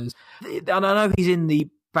bounty hunters. And I know he's in the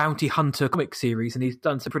Bounty Hunter comic series and he's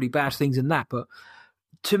done some pretty bad things in that, but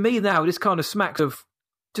to me now, this kind of smacks of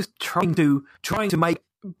just trying to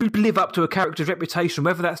live up to a character's reputation,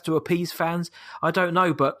 whether that's to appease fans, I don't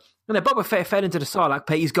know. But Boba Fett fell into the Sarlacc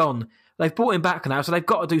pit. He's gone. They've brought him back now, so they've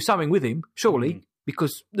got to do something with him, surely,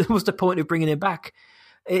 because what's the point of bringing him back?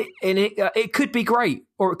 It could be great,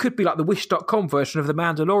 or it could be like the Wish.com version of The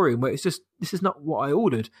Mandalorian, where it's just, this is not what I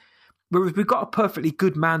ordered. Whereas we've got a perfectly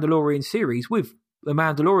good Mandalorian series with The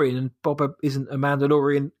Mandalorian, and Boba isn't a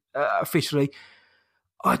Mandalorian officially.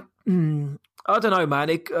 I don't know, man.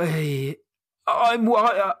 This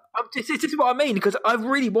is what I mean, because I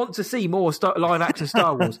really want to see more live action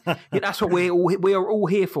Star Wars. That's what we are all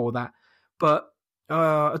here for. That, but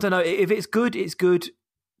I don't know if it's good. It's good,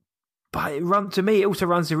 but to me, it also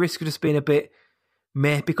runs the risk of just being a bit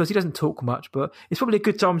meh because he doesn't talk much. But it's probably a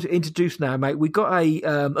good time to introduce now, mate. We got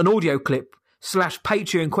an audio clip /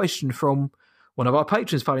 Patreon question from one of our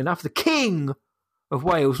patrons. Funny enough, the King of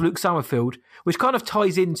Wales, Luke Summerfield, which kind of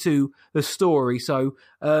ties into the story. So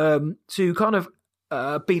to kind of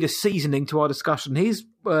be the seasoning to our discussion, here's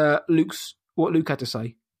what Luke had to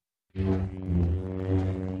say.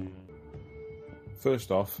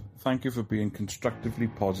 First off, thank you for being constructively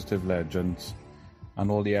positive legends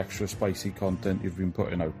and all the extra spicy content you've been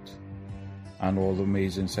putting out, and all the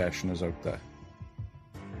amazing sessioners out there.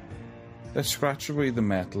 Let's scratch away the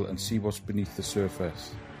metal and see what's beneath the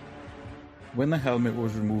surface. When the helmet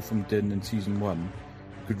was removed from Din in Season 1,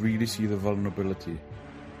 you could really see the vulnerability.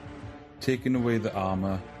 Taking away the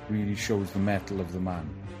armour really shows the metal of the man.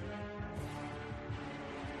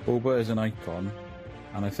 Boba is an icon,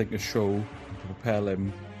 and I think a show to propel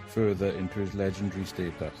him further into his legendary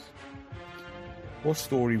status. What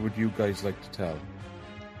story would you guys like to tell?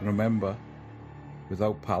 And remember,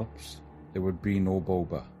 without Palps, there would be no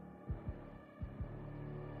Boba.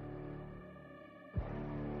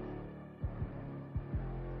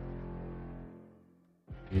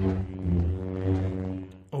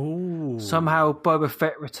 Somehow Boba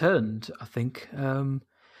Fett returned, I think.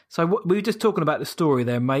 So we were just talking about the story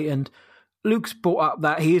there, mate, and Luke's brought up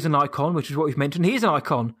that he is an icon, which is what we've mentioned. He is an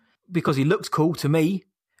icon because he looks cool to me.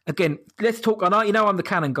 Again, let's talk. I know I'm the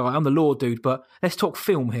canon guy, I'm the lore dude, but let's talk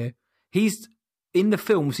film here. He's in the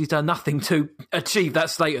films. He's done nothing to achieve that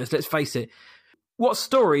status. Let's face it. What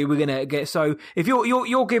story are we going to get? So if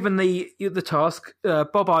you're given the task,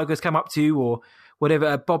 Bob Iger's come up to you, or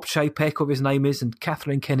whatever, Bob Chapek, or his name is, and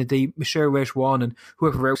Kathleen Kennedy, Michelle Rejwan, and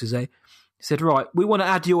whoever else is there, said, right, we want to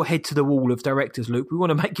add your head to the wall of directors, Luke. We want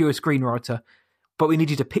to make you a screenwriter, but we need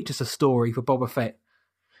you to pitch us a story for Boba Fett.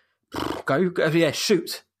 Go, yeah,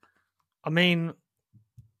 shoot. I mean,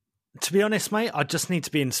 to be honest, mate, I just need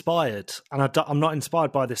to be inspired, and I'm not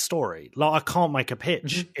inspired by this story. Like, I can't make a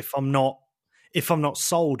pitch if I'm not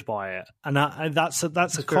sold by it, and that's a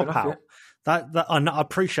cop out. Yeah. That I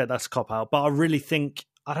appreciate that's a cop out, but I really think,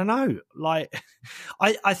 I don't know. Like,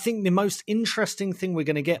 I think the most interesting thing we're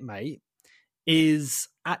going to get, mate, is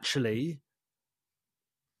actually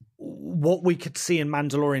what we could see in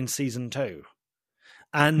Mandalorian Season 2.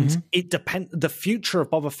 And the future of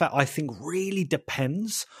Boba Fett, I think, really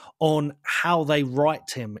depends on how they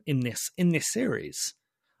write him in this series.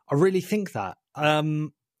 I really think that.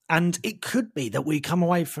 And it could be that we come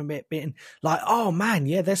away from it being like, oh man,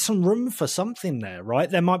 yeah, there's some room for something there, right?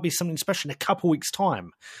 There might be something special in a couple weeks'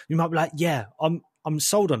 time. You might be like, yeah, I'm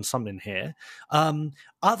sold on something here.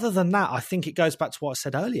 Other than that, I think it goes back to what I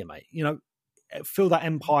said earlier, mate. You know, fill that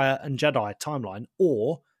Empire and Jedi timeline,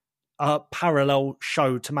 or a parallel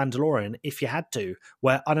show to Mandalorian if you had to,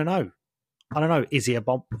 where I don't know, is he a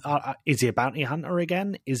bounty hunter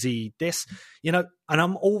again? Is he this? You know, and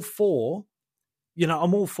I'm all for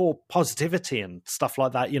positivity and stuff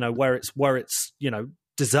like that, you know, where it's you know,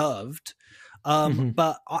 deserved.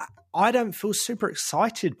 But I don't feel super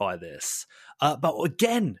excited by this. But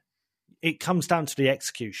again, it comes down to the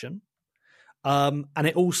execution. And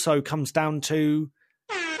it also comes down to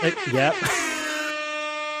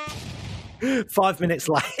 5 minutes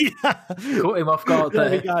late. Caught him off guard there.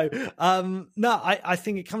 There we go. No, I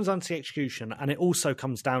think it comes down to the execution, and it also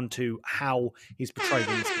comes down to how he's portrayed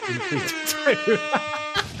in Creed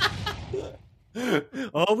 2.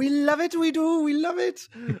 Oh, we love it. We do. We love it.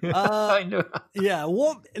 I know. Yeah.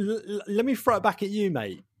 Let me throw it back at you,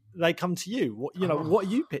 mate. They come to you. What are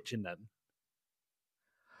you pitching then?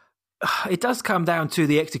 It does come down to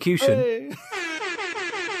the execution. Hey.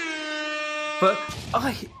 But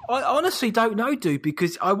I honestly don't know, dude,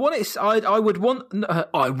 because I want it. I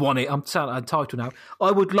want it. I'm entitled now.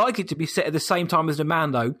 I would like it to be set at the same time as the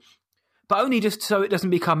Mando, but only just so it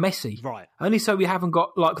doesn't become messy. Right. Only so we haven't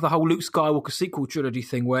got like the whole Luke Skywalker sequel trilogy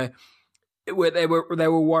thing where they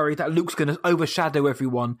were worried that Luke's going to overshadow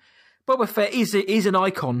everyone. Boba Fett is an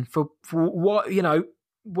icon for what, you know,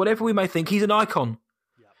 whatever we may think. He's an icon.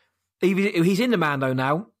 Yep. He's in the Mando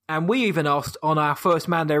now. And we even asked on our first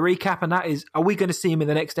Mando recap, and that is, are we going to see him in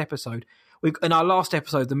the next episode? In our last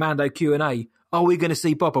episode, the Mando Q&A, are we going to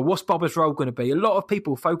see Boba? What's Boba's role going to be? A lot of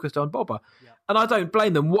people focused on Boba. Yeah. And I don't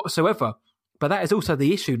blame them whatsoever. But that is also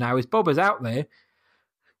the issue now, is Boba's out there,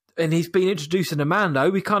 and he's been introduced in the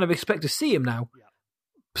Mando. We kind of expect to see him now. Yeah.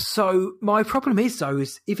 So my problem is, though,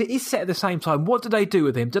 is if it is set at the same time, what do they do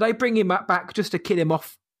with him? Do they bring him back just to kill him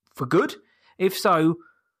off for good? If so,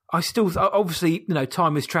 I still, obviously, you know,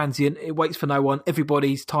 time is transient. It waits for no one.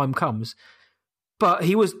 Everybody's time comes. But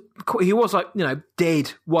he was like, you know,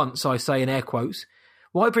 dead once, I say in air quotes.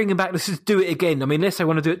 Why bring him back? Let's just do it again. I mean, unless they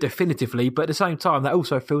want to do it definitively, but at the same time, that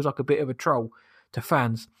also feels like a bit of a troll to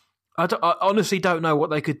fans. I honestly don't know what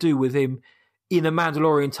they could do with him in a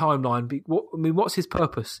Mandalorian timeline. What's his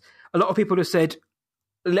purpose? A lot of people have said,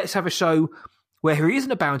 let's have a show where he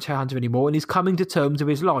isn't a bounty hunter anymore and he's coming to terms with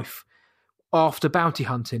his life after bounty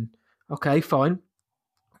hunting. Okay, fine.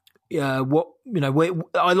 I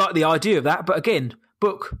like the idea of that, but again,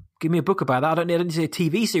 give me a book about that. I don't need to see a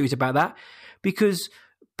TV series about that, because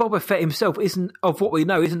Boba Fett himself isn't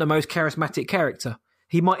the most charismatic character.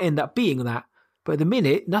 He might end up being that, but at the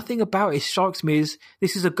minute, nothing about it strikes me as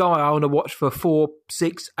this is a guy I want to watch for 4,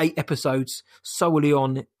 6, 8 episodes solely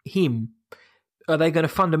on him. Are they going to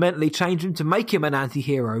fundamentally change him to make him an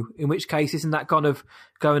anti-hero? In which case, isn't that kind of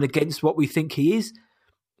going against what we think he is?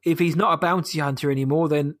 If he's not a bounty hunter anymore,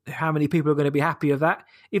 then how many people are going to be happy of that?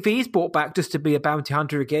 If he is brought back just to be a bounty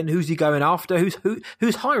hunter again, who's he going after?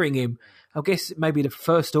 Who's hiring him? I guess maybe the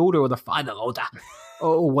First Order or the Final Order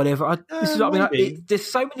or whatever. There's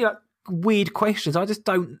so many weird questions. I just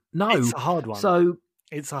don't know. It's a hard one. So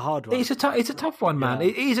it's a hard one. It's a tough one, man. Yeah.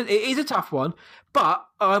 It is a tough one, but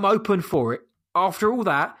I'm open for it. After all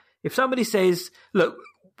that, if somebody says, look,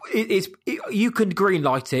 you can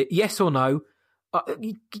greenlight it, yes or no,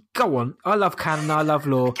 go on. I love canon, I love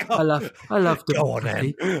lore, I love the go on,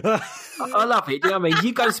 then. I love it. You know what I mean?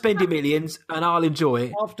 You go spend your millions and I'll enjoy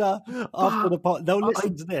it. After the pot, they'll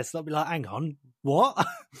listen to this, they'll be like, hang on, what?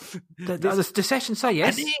 The session say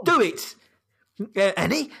yes, do it.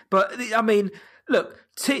 Any? But I mean, look,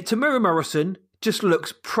 Temuera Morrison just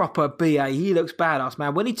looks proper BA. He looks badass,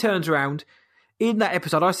 man. When he turns around in that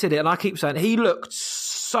episode, I said it and I keep saying it, he looked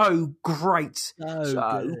so great.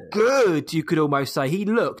 So good, you could almost say. He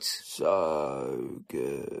looked so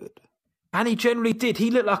good. And he generally did. He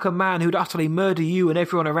looked like a man who'd utterly murder you and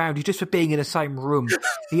everyone around you just for being in the same room.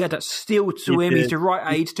 He had that steel to him. He's the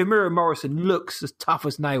right age. Temuera Morrison looks as tough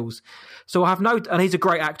as nails. So I have and he's a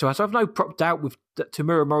great actor. So I have no doubt with that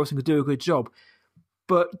Temuera Morrison could do a good job.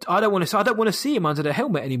 But I don't want to see him under the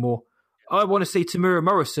helmet anymore. I want to see Temuera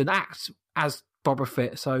Morrison act as Boba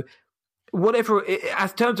Fett. So whatever,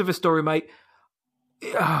 as terms of a story, mate,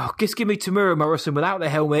 just give me Temuera Morrison without the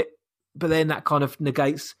helmet, but then that kind of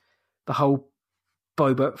negates the whole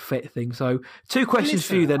Boba Fett thing. So 2 questions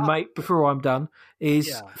for you then, mate, before I'm done.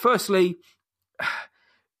 Firstly,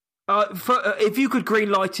 if you could green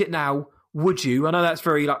light it now, would you? I know that's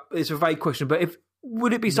it's a vague question, but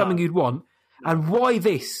would it be something you'd want? And why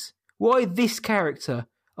this? Why this character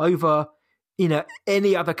over,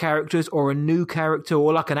 any other characters or a new character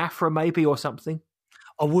or like an Afra maybe or something?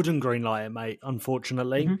 I wouldn't greenlight it, mate,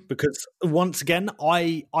 unfortunately, because once again,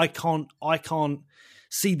 I can't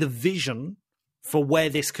see the vision for where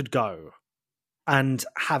this could go and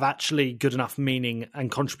have actually good enough meaning and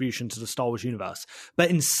contribution to the Star Wars universe. But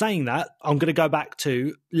in saying that, I'm going to go back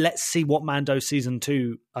to, let's see what Mando Season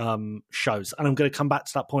 2 shows. And I'm going to come back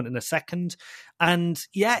to that point in a second. And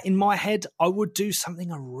yeah, in my head, I would do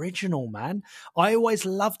something original, man. I always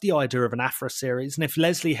loved the idea of an Afra series. And if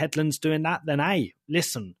Leslie Headland's doing that, then hey,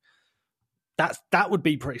 listen, that would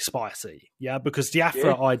be pretty spicy. Yeah, because the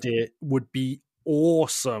Afra idea would be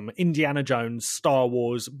awesome. Indiana Jones, Star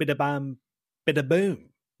Wars, bida bam, bida boom,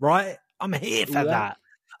 right? I'm here for that.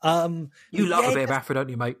 You love a bit of Afra, don't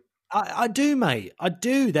you, mate? I do, mate. I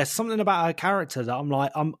do. There's something about her character that I'm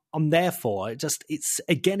like, I'm there for. It's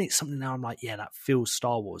something now I'm like, yeah, that feels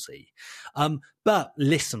Star Warsy. But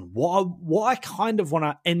listen, what I kind of want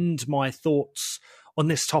to end my thoughts on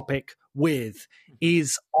this topic with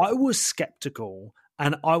is I was skeptical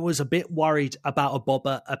and I was a bit worried about a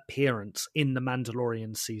Boba appearance in The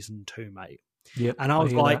Mandalorian Season 2, mate. Yep, and I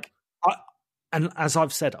was like, and as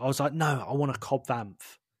I've said, I was like, no, I want a Cobb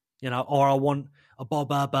Vanth, or I want a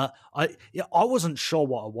Boba, but I wasn't sure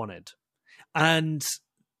what I wanted. And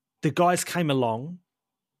the guys came along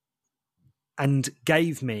and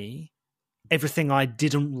gave me everything I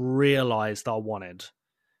didn't realize that I wanted.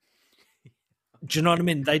 Do you know what I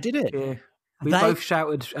mean? They did it. Yeah. We both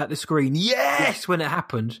shouted at the screen, yes, when it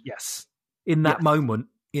happened. Yes. In that moment,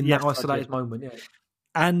 that isolated moment. Yeah.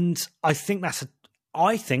 And I think that's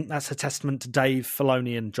a testament to Dave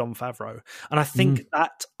Filoni and Jon Favreau. And I think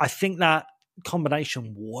that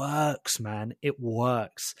combination works, man. It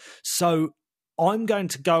works. So I'm going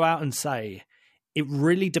to go out and say it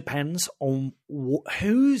really depends on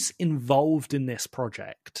who's involved in this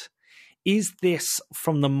project. Is this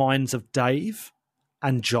from the minds of Dave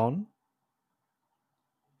and John?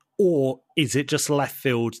 Or is it just left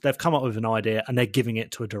field? They've come up with an idea and they're giving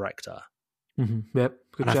it to a director. Mm-hmm. Yep.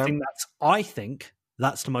 Good and job. I think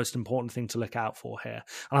that's the most important thing to look out for here.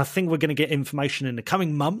 And I think we're going to get information in the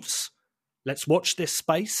coming months. Let's watch this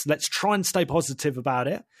space. Let's try and stay positive about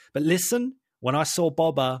it. But listen, when I saw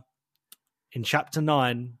Boba in Chapter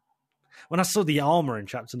 9, when I saw the armor in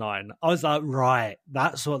Chapter 9, I was like, right,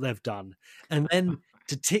 that's what they've done. And then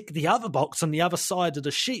to tick the other box on the other side of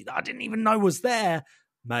the sheet that I didn't even know was there,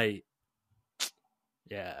 mate,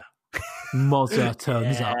 yeah. Mozza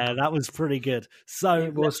turns up. Yeah, that was pretty good.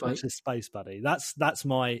 So let's watch this space, buddy. That's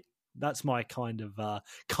my kind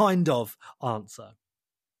of answer.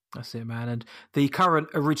 That's it, man. And the current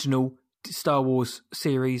original Star Wars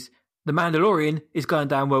series, The Mandalorian, is going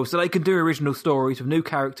down well, so they can do original stories with new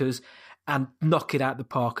characters and knock it out the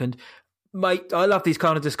park. And mate, I love these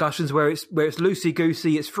kind of discussions where it's loosey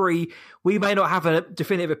goosey, it's free. We may not have a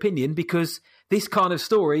definitive opinion because this kind of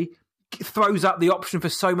story throws up the option for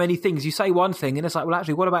so many things. You say one thing and it's like, well,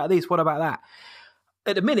 actually, what about this? What about that?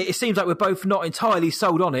 At the minute, it seems like we're both not entirely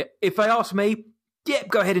sold on it. If they ask me, yep,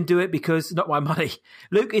 go ahead and do it because not my money.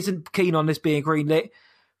 Luke isn't keen on this being greenlit,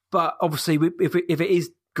 but obviously, if it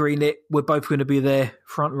is greenlit, we're both going to be there,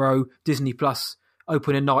 front row, Disney Plus,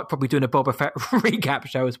 opening night, probably doing a Boba Fett recap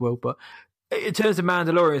show as well. But in terms of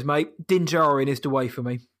Mandalorians, mate, Din Djarin is the way for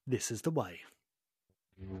me. This is the way.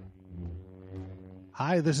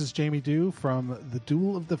 Hi, this is Jamie Dew from the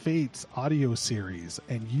Duel of the Fates audio series,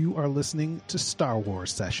 and you are listening to Star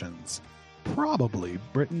Wars Sessions, probably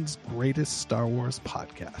Britain's greatest Star Wars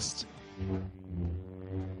podcast.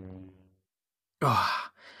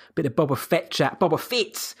 Bit of Boba Fett chat. Boba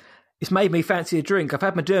Fett! It's made me fancy a drink. I've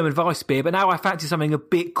had my German Weiss beer, but now I fancy something a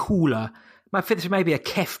bit cooler. My finish maybe a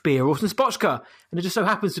Kef beer or some Spotchka, and it just so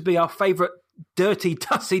happens to be our favourite dirty,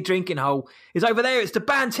 dusty drinking hole is over there. It's the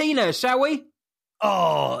Bantina, shall we?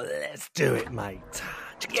 Oh, let's do it, mate.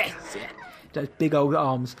 Yes, yeah. Those big old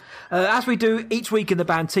arms. As we do each week in the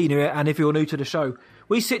Bantina, and if you're new to the show,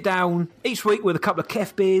 we sit down each week with a couple of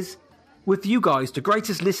Kef beers with you guys, the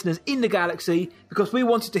greatest listeners in the galaxy, because we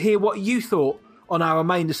wanted to hear what you thought on our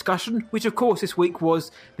main discussion, which of course this week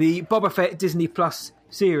was the Boba Fett Disney Plus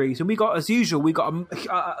series. And we got, as usual,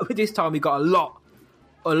 this time we got a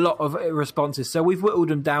lot of responses. So we've whittled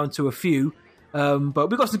them down to a few,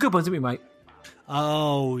 but we got some good ones, didn't we, mate?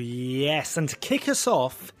 Oh, yes. And to kick us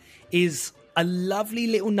off is a lovely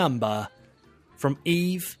little number from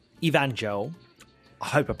Eve Evangel, I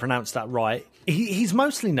hope I pronounced that right. He's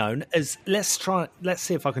mostly known as, let's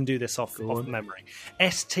see if I can do this off memory,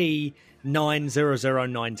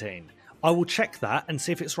 ST90019. I will check that and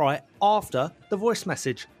see if it's right after the voice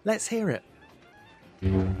message. Let's hear it.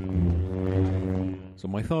 So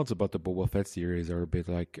my thoughts about the Boba Fett series are a bit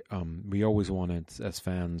like, we always wanted, as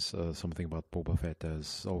fans, something about Boba Fett.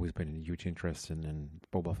 There's always been a huge interest in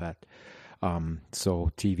Boba Fett. So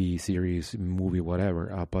TV, series, movie,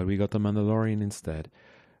 whatever. But we got The Mandalorian instead.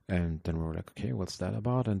 And then we were like, okay, what's that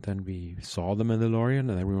about? And then we saw The Mandalorian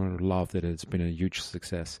and everyone loved it. It's been a huge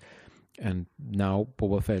success. And now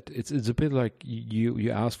Boba Fett, it's a bit like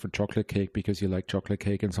you ask for chocolate cake because you like chocolate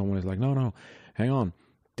cake, and someone is like, no, hang on.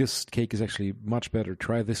 This cake is actually much better.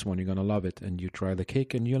 Try this one. You're going to love it. And you try the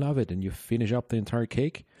cake and you love it. And you finish up the entire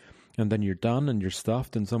cake. And then you're done and you're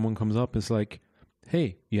stuffed. And someone comes up and is like,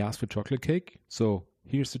 hey, you asked for chocolate cake? So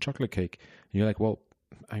here's the chocolate cake. And you're like, well,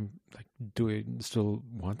 I'm like, do I still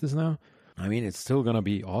want this now? I mean, it's still going to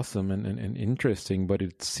be awesome and interesting. But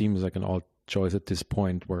it seems like an odd choice at this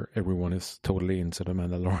point where everyone is totally into The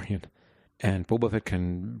Mandalorian. And Boba Fett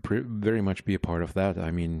can very much be a part of that. I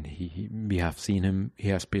mean, we have seen him. He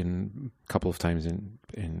has been a couple of times in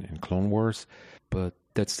Clone Wars. But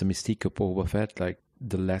that's the mystique of Boba Fett. Like,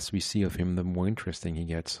 the less we see of him, the more interesting he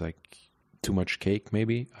gets. Like, too much cake,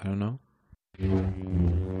 maybe? I don't know.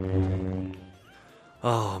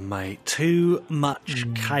 Oh, mate, too much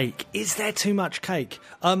cake. Is there too much cake?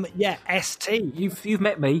 Yeah, ST. You've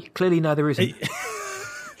met me. Clearly, no, there isn't.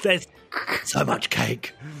 There's so much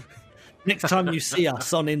cake. Next time you see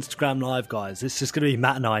us on Instagram Live, guys, it's just going to be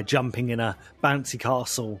Matt and I jumping in a bouncy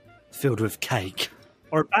castle filled with cake.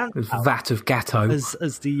 Or a bouncy vat of gatto.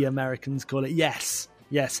 As the Americans call it. Yes.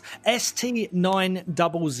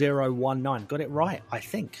 ST90019. Got it right, I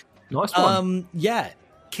think. Nice one. Yeah,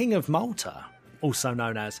 King of Malta, also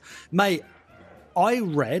known as. Mate, I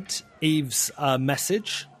read Eve's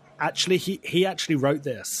message. Actually, he actually wrote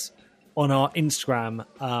this on our Instagram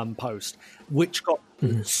post, which got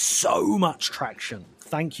so much traction.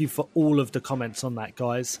 Thank you for all of the comments on that,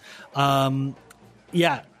 guys.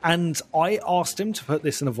 Yeah, and I asked him to put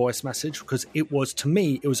this in a voice message because it was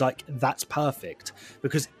like, that's perfect.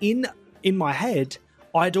 Because in my head,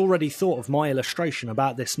 I'd already thought of my illustration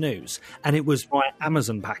about this news, and it was my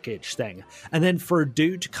Amazon package thing. And then for a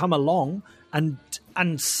dude to come along and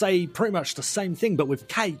say pretty much the same thing, but with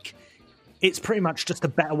cake, it's pretty much just a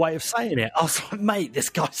better way of saying it. I was like, mate, this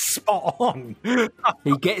guy's spot on.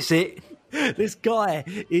 He gets it. This guy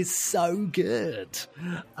is so good.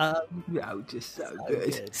 Just so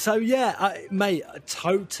good. So, yeah, mate, I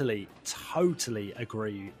totally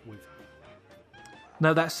agree with you.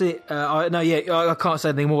 No, that's it. I can't say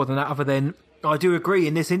anything more than that other than I do agree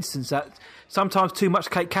in this instance that sometimes too much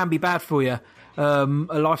cake can be bad for you. A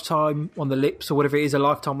lifetime on the lips or whatever it is, a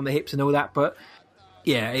lifetime on the hips and all that. But,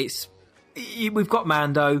 yeah, we've got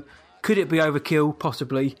Mando. Could it be overkill?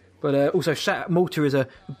 Possibly. But also, Malta is a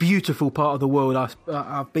beautiful part of the world.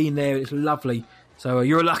 I've been there. It's lovely. So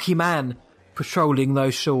you're a lucky man patrolling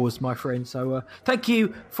those shores, my friend. So thank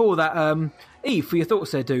you for that, Eve, for your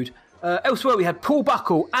thoughts there, dude. Elsewhere, we had Paul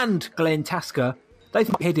Buckle and Glenn Tasker. They've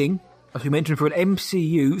been heading, as we mentioned, for an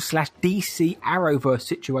MCU/DC Arrowverse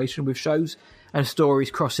situation with shows and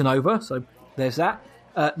stories crossing over. So there's that.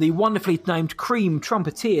 The wonderfully named Cream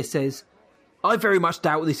Trumpeteer says, I very much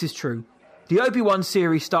doubt this is true. The Obi-Wan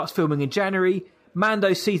series starts filming in January.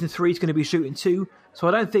 Mando Season 3 is going to be shooting too, so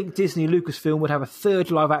I don't think Disney Lucasfilm would have a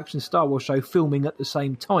third live-action Star Wars show filming at the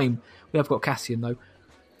same time. We have got Cassian, though.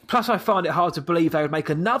 Plus, I find it hard to believe they would make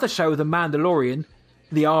another show of The Mandalorian,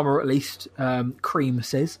 the armour at least, Cream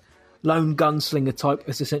says, lone gunslinger type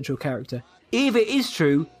as a central character. If it is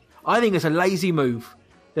true, I think it's a lazy move.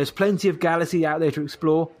 There's plenty of galaxy out there to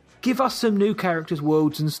explore. Give us some new characters,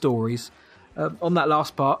 worlds and stories. On that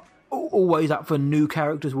last part, always up for new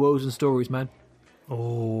characters, worlds and stories, man.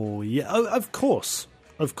 Oh, yeah, of course.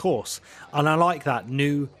 And I like that,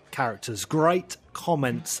 new characters. Great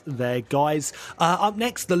comments there, guys. Up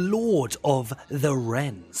next, the Lord of the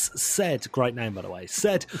Wrens said, great name, by the way,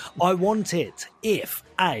 said, I want it if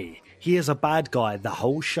A, he is a bad guy the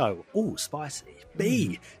whole show. Oh, spicy.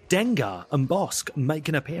 B, Dengar and Bosk make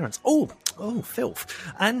an appearance. Oh,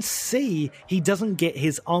 filth. And C, he doesn't get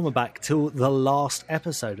his armor back till the last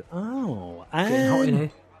episode. Oh,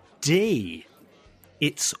 and D,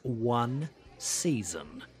 it's one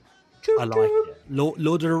season. I like it. Lord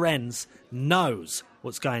of the Wrens knows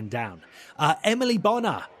what's going down. Emily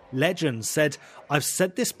Bonner, legend, said, I've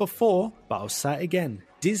said this before, but I'll say it again.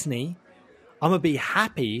 Disney I'm going to be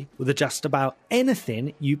happy with just about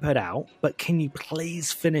anything you put out, but can you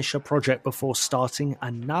please finish a project before starting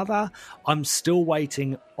another? I'm still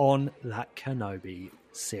waiting on that Kenobi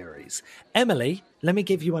series. Emily, let me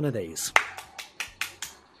give you one of these.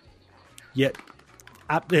 Yep.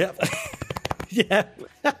 Yeah.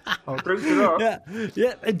 I'll drink to that.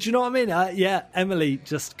 Yeah. Do you know what I mean? Yeah, Emily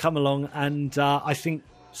just come along and I think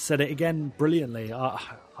said it again brilliantly.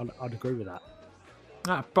 I'd agree with that.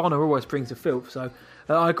 Bonner always brings the filth, so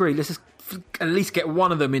I agree. Let's just at least get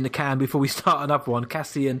one of them in the can before we start another one.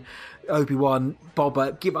 Cassian, Obi-Wan,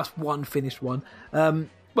 Boba, give us one finished one.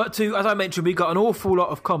 But as I mentioned, we got an awful lot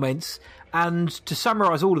of comments, and to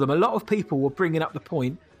summarise all of them, a lot of people were bringing up the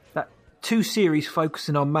point that 2 series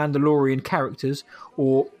focusing on Mandalorian characters,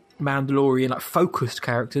 or Mandalorian focused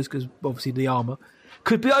characters, because obviously the armour,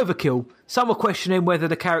 could be overkill. Some were questioning whether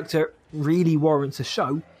the character really warrants a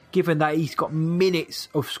show, given that he's got minutes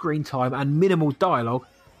of screen time and minimal dialogue.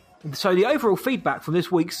 So the overall feedback from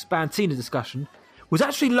this week's Bantina discussion was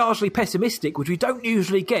actually largely pessimistic, which we don't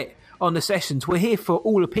usually get on the sessions. We're here for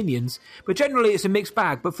all opinions, but generally it's a mixed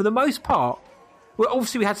bag. But for the most part,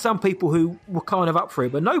 obviously we had some people who were kind of up for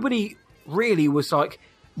it, but nobody really was like,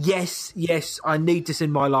 yes, I need this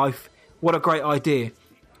in my life. What a great idea.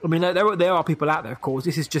 I mean, there are people out there, of course.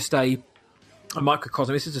 This is just a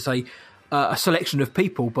microcosm. This is just a selection of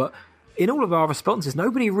people, but in all of our responses,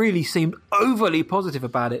 nobody really seemed overly positive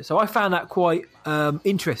about it. So I found that quite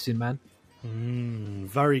interesting, man.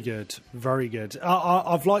 Very good. Very good.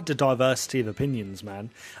 I've liked the diversity of opinions, man.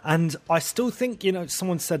 And I still think,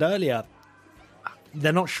 someone said earlier,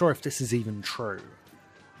 they're not sure if this is even true.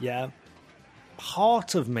 Yeah.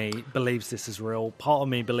 Part of me believes this is real. Part of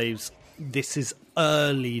me believes this is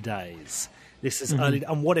early days. This is early,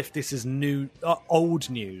 and what if this is new, old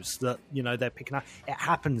news that they're picking up? It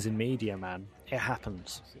happens in media, man. It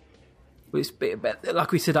happens. Well, it's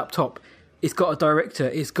like we said up top. It's got a director.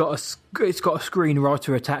 It's got a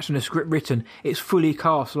screenwriter attached and a script written. It's fully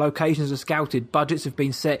cast. Locations are scouted. Budgets have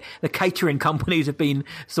been set. The catering companies have been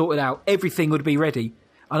sorted out. Everything would be ready.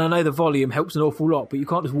 And I know the volume helps an awful lot, but you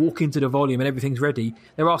can't just walk into the volume and everything's ready.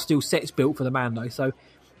 There are still sets built for the Mando, so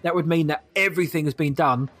that would mean that everything has been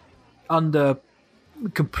done under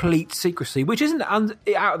complete secrecy, which isn't out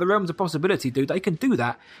of the realms of possibility, dude. They can do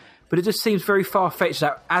that, but it just seems very far-fetched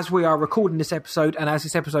that as we are recording this episode and as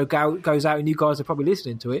this episode goes out and you guys are probably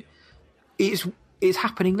listening to it, it's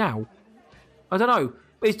happening now. I don't know.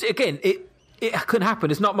 It can happen.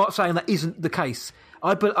 It's not much saying that isn't the case.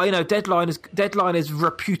 Deadline is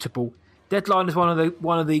reputable. Deadline is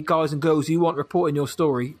one of the guys and girls you want reporting your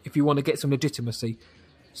story if you want to get some legitimacy.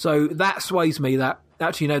 So that sways me that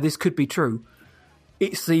actually, this could be true.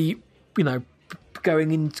 It's the,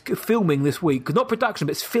 going into filming this week. Not production,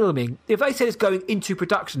 but it's filming. If they said it's going into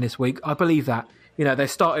production this week, I believe that. They're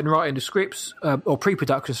starting writing the scripts, or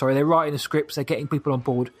pre-production, sorry. They're writing the scripts, they're getting people on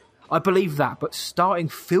board. I believe that, but starting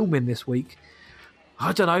filming this week,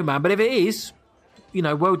 I don't know, man. But if it is,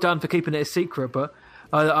 well done for keeping it a secret. But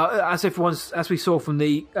as we saw from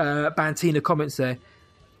the Bantina comments there,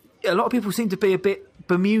 a lot of people seem to be a bit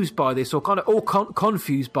bemused by this, or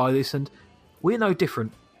confused by this, and we're no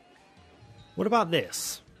different. What about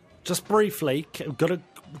this? Just briefly,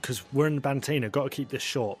 because we're in Bantina, got to keep this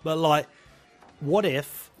short. But what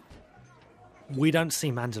if we don't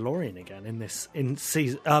see Mandalorian again in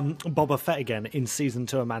season Boba Fett again in season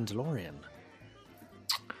 2 of Mandalorian?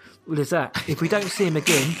 Well, there's that. If we don't see him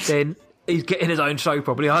again, then he's getting his own show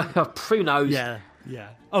probably. Who knows? Yeah.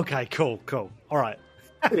 Okay, cool. All right.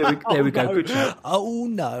 There we go. No. Good show. Oh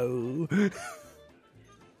no.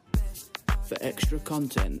 For extra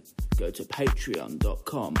content, go to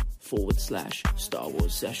patreon.com/Star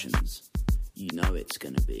Wars Sessions. You know it's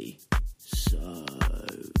going to be so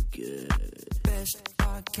good. Best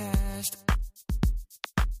podcast.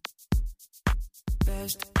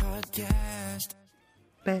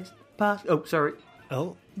 Oh, sorry.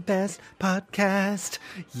 Oh, best podcast.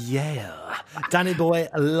 Yeah. Danny Boy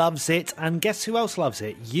loves it. And guess who else loves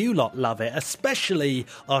it? You lot love it, especially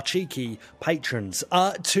our cheeky patrons.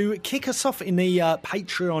 To kick us off in the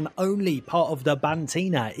Patreon-only part of the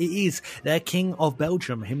Bantina, it is their King of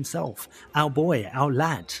Belgium himself, our boy, our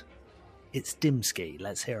lad. It's Dimsky.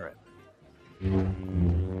 Let's hear it.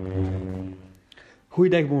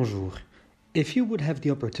 Goeiedag, bonjour. If you would have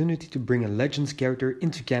the opportunity to bring a Legends character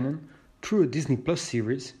into canon through a Disney Plus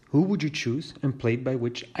series, who would you choose and played by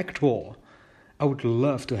which actor? I would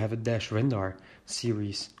love to have a Dash Rendar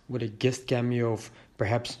series with a guest cameo of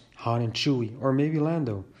perhaps Han and Chewie, or maybe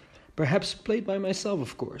Lando. Perhaps played by myself,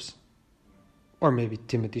 of course. Or maybe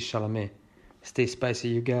Timothée Chalamet. Stay spicy,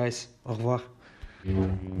 you guys. Au revoir.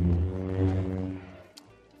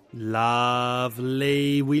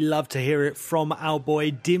 Lovely. We love to hear it from our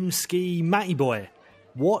boy Dimski. Matty boy,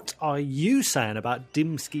 what are you saying about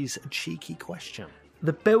Dimski's cheeky question?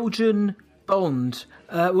 The Belgian Bond.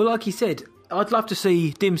 Well, like he said, I'd love to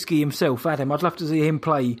see Dimski himself, Adam. I'd love to see him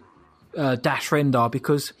play Dash Rendar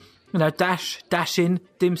because, Dashin,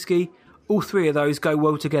 Dimski, all three of those go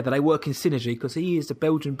well together. They work in synergy because he is the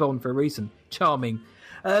Belgian Bond for a reason. Charming.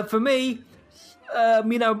 For me,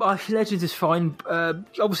 Legends is fine.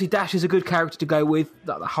 Obviously, Dash is a good character to go with,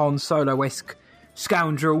 like the Han Solo-esque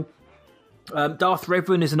scoundrel. Darth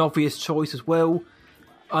Revan is an obvious choice as well.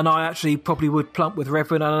 And I actually probably would plump with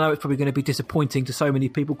Revan. And I know it's probably going to be disappointing to so many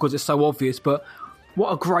people because it's so obvious. But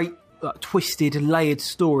what a great, twisted, layered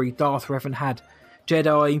story Darth Revan had.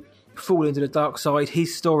 Jedi, fall into the dark side.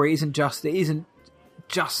 His story isn't just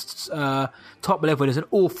top level. There's an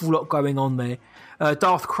awful lot going on there.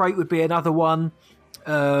 Darth Krayt would be another one.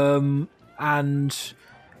 And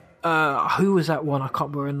who was that one? I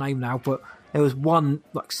can't remember her name now, but there was one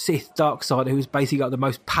Sith Darksider who was basically the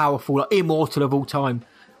most powerful, immortal of all time.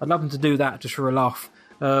 I'd love them to do that just for a laugh,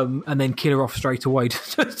 and then kill her off straight away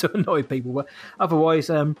just to annoy people. But otherwise,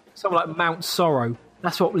 someone like Mount Sorrow.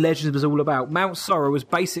 That's what Legends was all about. Mount Sorrow was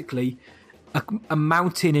basically a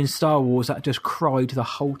mountain in Star Wars that just cried the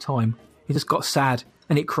whole time. It just got sad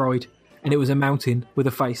and it cried, and it was a mountain with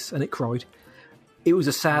a face and it cried. It was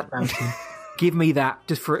a sad mountain. Give me that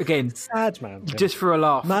just for sad mountain, just for a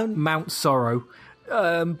laugh. Mount Sorrow.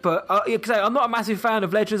 But I'm not a massive fan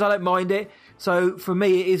of Legends. I don't mind it. So for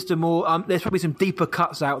me, it is the more. There's probably some deeper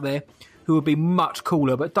cuts out there who would be much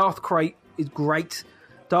cooler. But Darth Krayt is great.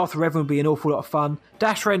 Darth Revan would be an awful lot of fun.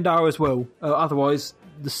 Dash Rendar as well. Otherwise,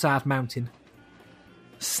 the Sad Mountain.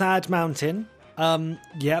 Sad Mountain.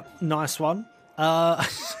 Yep, nice one.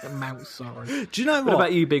 Mount Sorrow. Do you know what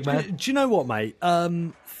about you, big man? Do you know what, mate?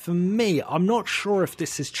 For me, I'm not sure if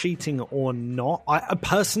this is cheating or not. I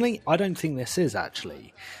personally, I don't think this is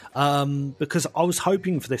actually, because I was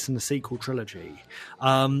hoping for this in the sequel trilogy,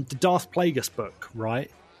 the Darth Plagueis book, right?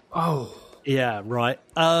 Oh, yeah, right.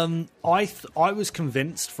 I was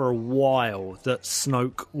convinced for a while that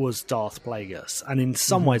Snoke was Darth Plagueis, and in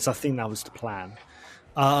some ways, I think that was the plan,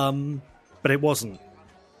 but it wasn't.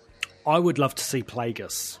 I would love to see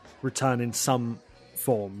Plagueis return in some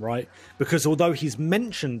form, right? Because although he's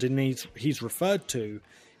mentioned and he's referred to,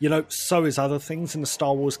 so is other things in the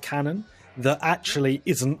Star Wars canon that actually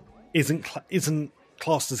isn't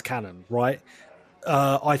classed as canon, right?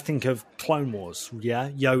 I think of Clone Wars, yeah,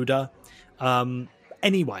 Yoda.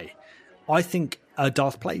 Anyway, I think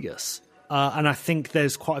Darth Plagueis. And I think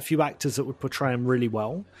there's quite a few actors that would portray him really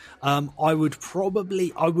well. I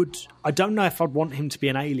don't know if I'd want him to be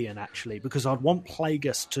an alien, actually, because I'd want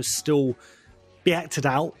Plagueis to still be acted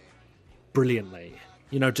out brilliantly.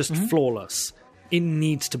 Just flawless. It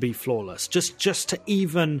needs to be flawless. Just to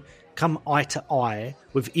even come eye to eye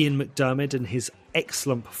with Ian McDiarmid and his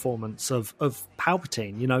excellent performance of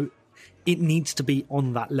Palpatine. It needs to be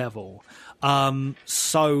on that level.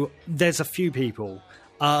 So there's a few people.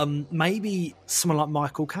 Maybe someone like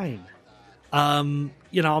Michael Caine. I'm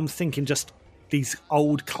thinking just these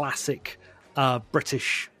old classic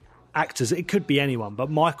British actors. It could be anyone, but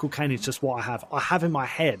Michael Caine is just what I have. I have in my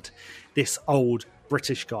head this old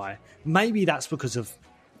British guy. Maybe that's because of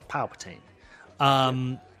Palpatine.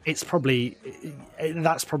 That's probably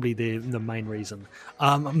the main reason.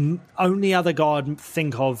 Only other guy I'd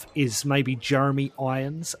think of is maybe Jeremy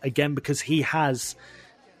Irons, again, because he has...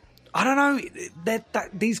 I don't know.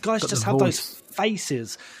 These guys just have those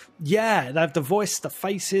faces. Yeah, they have the voice, the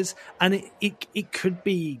faces, and it could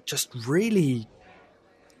be just really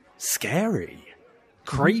scary,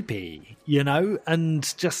 creepy,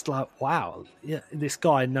 and just like, wow, yeah, this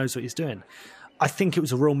guy knows what he's doing. I think it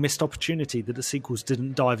was a real missed opportunity that the sequels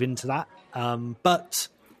didn't dive into that. But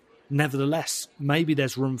nevertheless, maybe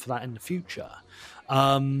there's room for that in the future.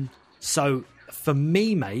 So... For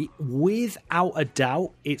me, mate, without a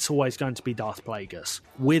doubt, it's always going to be Darth Plagueis.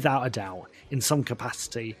 Without a doubt. In some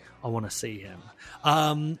capacity, I want to see him.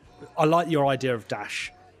 I like your idea of Dash.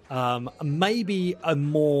 Maybe a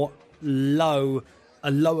lower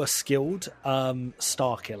skilled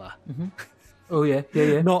Starkiller. Mm-hmm. Oh, yeah.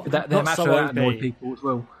 Not so OP. Annoy people as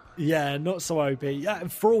well. Yeah, not so OP. Yeah,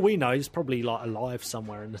 for all we know, he's probably alive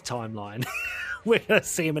somewhere in the timeline. We're going to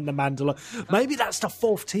see him in The Mandalorian. Maybe that's the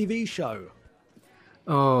 4th TV show.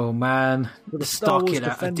 Oh man, the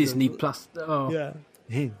Starkiller at Disney Plus. Oh yeah,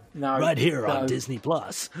 right here on Disney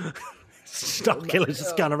Plus. Starkiller's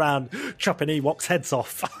just going around chopping Ewoks' heads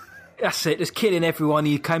off. That's it, just killing everyone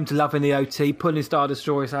he came to love in the OT, pulling Star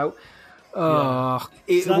Destroyers out.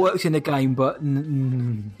 It works in the game, but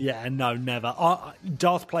yeah, no, never.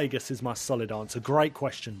 Darth Plagueis is my solid answer. Great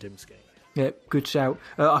question, Dimsky. Yeah, good shout.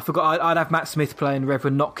 I forgot I'd have Matt Smith playing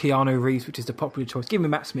Reverend, not Keanu Reeves, which is the popular choice. Give me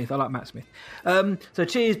Matt Smith. I like Matt Smith. So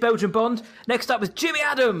cheers, Belgian Bond. Next up was Jimmy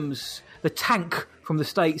Adams, the tank from the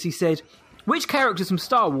States. He said, which characters from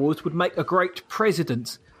Star Wars would make a great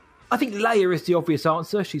president? I think Leia is the obvious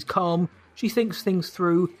answer. She's calm. She thinks things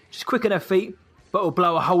through. She's quick on her feet, but will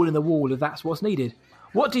blow a hole in the wall if that's what's needed.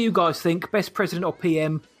 What do you guys think? Best president or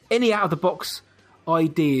PM? Any out-of-the-box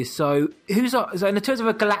ideas? So in terms of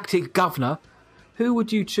a galactic governor, who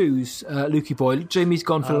would you choose, Lukey boy? Jimmy's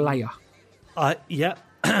gone for Leia. Yeah,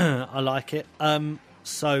 I like it.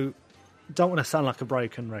 So don't want to sound like a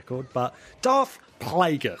broken record, but Darth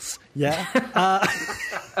Plagueis, yeah.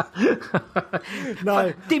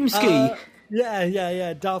 No, Dimsky.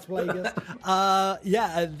 Yeah, Darth Plagueis.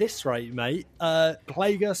 At this rate, mate,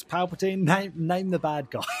 Plagueis, Palpatine, name the bad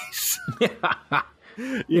guys.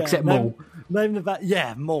 Except Maul. Name the bad.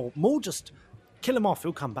 Yeah, Maul. Maul, just kill him off.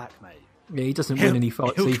 He'll come back, mate. Yeah, he doesn't win any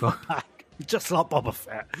fights either. Just like Boba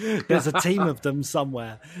Fett. There's a team of them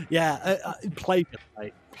somewhere. Yeah, Plagueis,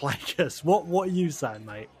 mate. Plagueis. What are you saying,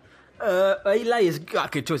 mate? Leia's a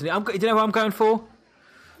good choice. Do you know who I'm going for?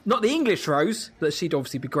 Not the English Rose, that she'd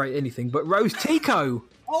obviously be great at anything, but Rose Tico.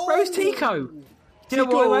 Rose Tico. Do you know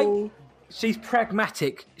why, mate? She's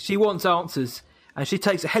pragmatic. She wants answers, and she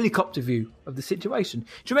takes a helicopter view of the situation.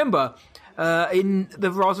 Do you remember in The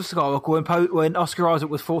Rise of Skywalker when Oscar Isaac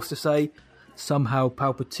was forced to say, somehow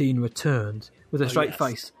Palpatine returned, with a straight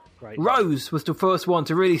face? Great. Rose was the first one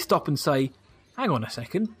to really stop and say, hang on a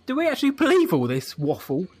second, do we actually believe all this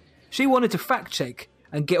waffle? She wanted to fact check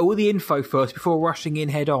and get all the info first before rushing in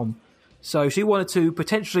head on. So she wanted to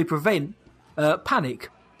potentially prevent panic.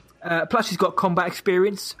 Plus she's got combat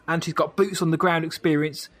experience and she's got boots on the ground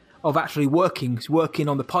experience of actually working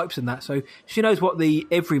on the pipes and that. So she knows what the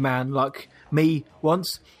everyman like me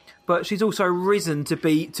wants. But she's also risen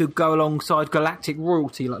to go alongside galactic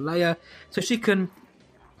royalty like Leia. So she can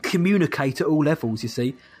communicate at all levels, you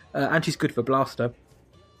see. And she's good for blaster.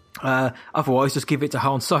 Otherwise, just give it to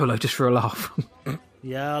Han Solo just for a laugh.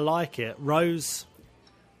 Yeah, I like it. Rose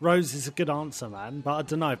is a good answer, man. But I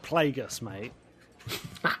don't know, Plagueis, mate.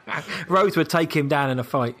 Rose would take him down in a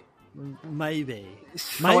fight. Maybe.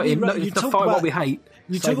 You talk about what we hate.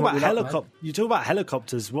 You talk about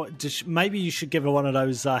helicopters. Maybe you should give her one of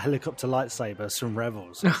those helicopter lightsabers from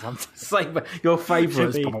Rebels or something. Saber, your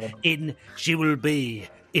favourite. She will be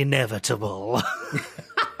inevitable.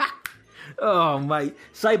 Oh, mate.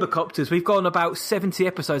 Sabercopters. We've gone about 70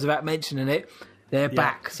 episodes without mentioning it. They're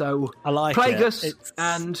back. So I like Plagueis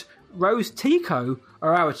and Rose Tico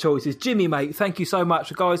are our choices. Jimmy, mate, thank you so much.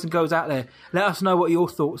 The guys and girls out there, let us know what your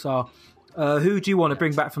thoughts are. Who do you want to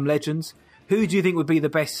bring back from Legends? Who do you think would be the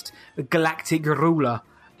best galactic ruler?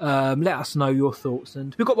 Let us know your thoughts.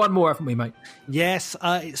 And we've got one more, haven't we, mate? Yes,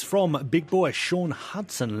 it's from big boy Sean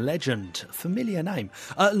Hudson, legend, familiar name.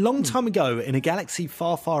 A long time ago in a galaxy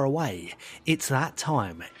far, far away, it's that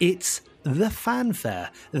time. It's the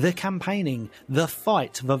fanfare, the campaigning, the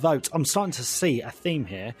fight, the vote. I'm starting to see a theme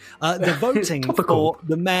here. The voting for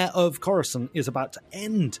the mayor of Coruscant is about to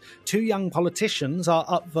end. Two young politicians are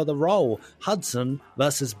up for the role. Hudson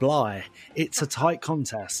versus Bly. It's a tight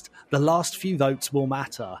contest. The last few votes will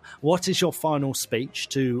matter. What is your final speech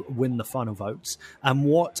to win the final votes? And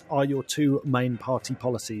what are your two main party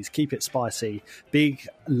policies? Keep it spicy. Big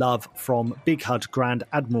love from Big Hud Grand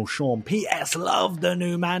Admiral Sean. P.S. Love the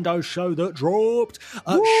new Mando show that dropped.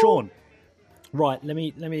 Sean, right, let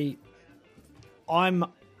me I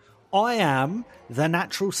am the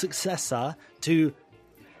natural successor to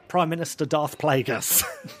Prime Minister Darth Plagueis.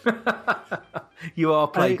 You are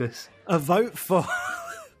Plagueis. A vote for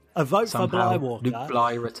Somehow, for Blywalker. Luke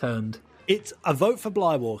Bly returned. It's a vote for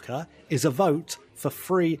Blywalker is a vote for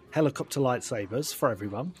free helicopter lightsabers for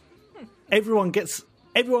everyone. Everyone gets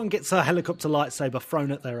a helicopter lightsaber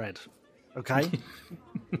thrown at their head. Okay.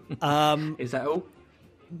 Is that all?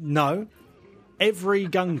 No. Every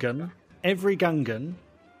Gungan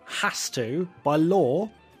has to, by law,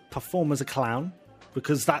 perform as a clown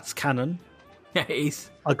because that's canon. Yeah, it is.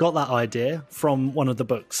 I got that idea from one of the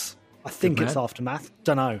books. I think it's Aftermath.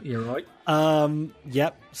 Don't know. You're right.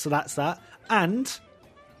 Yep. So that's that. And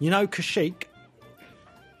you know, Kashyyyk.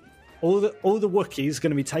 All the Wookiees are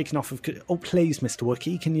going to be taken off of. Oh, please, Mr.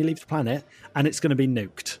 Wookiee, can you leave the planet? And it's going to be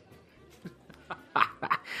nuked.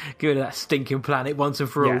 Get rid of that stinking planet once and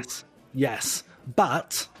for all. Yes.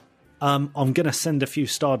 But I'm going to send a few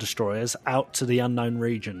Star Destroyers out to the unknown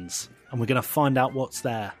regions, and we're going to find out what's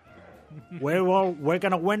there. We're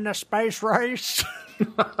going to win the space race.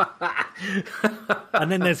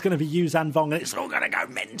 And then there's going to be Yuuzhan Vong, and it's all going to go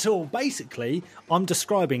mental. Basically, I'm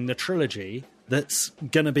describing the trilogy that's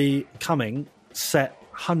going to be coming, set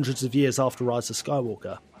hundreds of years after Rise of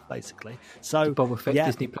Skywalker, basically. So, Boba Fett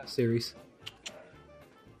Disney Plus series.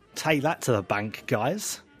 Take that to the bank,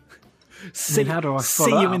 guys. See how do I see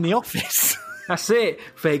follow you up? in the office. That's it.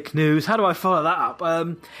 Fake news. How do I follow that up?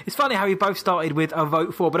 It's funny how we both started with a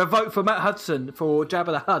vote for, but a vote for Matt Hudson for Jabba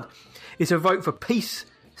the Hutt is a vote for peace,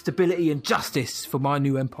 stability and justice for my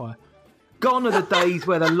new empire. Gone are the days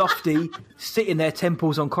where the lofty sit in their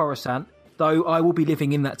temples on Coruscant, though I will be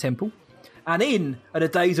living in that temple. And in are the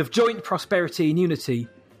days of joint prosperity and unity,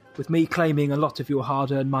 with me claiming a lot of your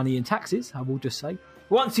hard-earned money and taxes, I will just say.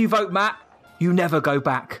 Once you vote Matt, you never go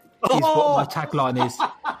back, is what my tagline is.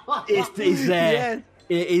 It's there. Yes.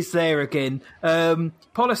 It is there again.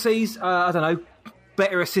 Policies, I don't know,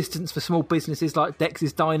 better assistance for small businesses like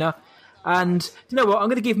Dex's Diner. And you know what? I'm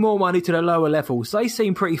going to give more money to the lower levels. They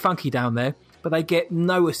seem pretty funky down there, but they get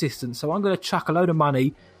no assistance. So I'm going to chuck a load of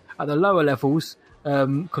money at the lower levels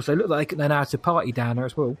because they look like they know how to party down there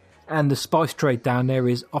as well. And the spice trade down there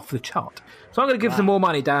is off the chart. So I'm going to give some more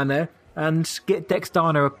money down there and get Dex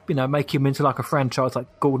Diner, make him into like a franchise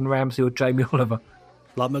like Gordon Ramsay or Jamie Oliver.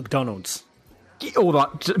 Like McDonald's. All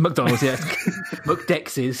that, McDonald's, yeah.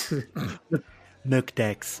 McDex's.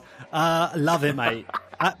 McDex. Love it, mate.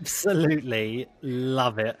 Absolutely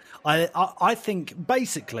love it. I think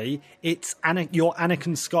basically it's your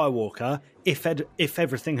Anakin Skywalker if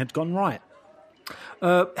everything had gone right.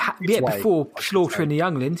 Before slaughtering the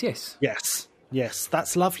younglings, yes. Yes,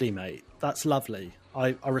 that's lovely, mate. That's lovely.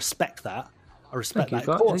 I respect that. I respect Thank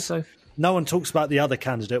that. You, of course, so. No one talks about the other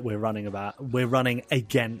candidate we're running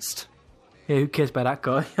against. Yeah, who cares about that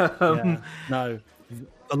guy? No,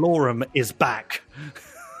 Valorum is back.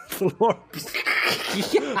 Valorum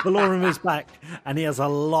is back, and he has a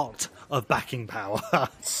lot of backing power.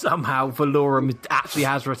 Somehow, Valorum actually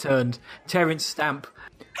has returned. Terence Stamp.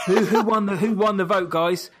 Who won the vote,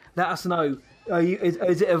 guys? Let us know.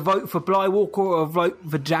 Is it a vote for Blywalker or a vote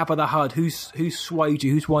for Jabba the Hutt? Who's swayed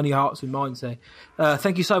you? Who's won your hearts and minds there?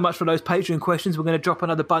 Thank you so much for those Patreon questions. We're going to drop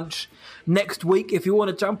another bunch next week. If you want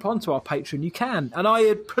to jump onto our Patreon, you can. And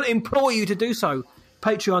I implore you to do so.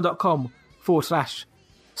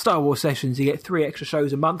 Patreon.com/Star Wars Sessions. You get 3 extra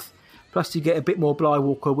shows a month. Plus you get a bit more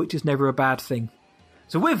Blywalker, which is never a bad thing.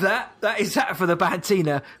 So with that is that for the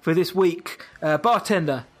Bantina for this week.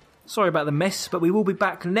 Bartender, sorry about the mess, but we will be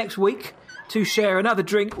back next week to share another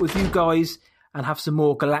drink with you guys and have some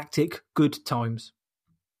more galactic good times.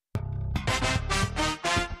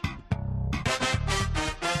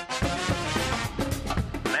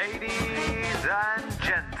 Ladies and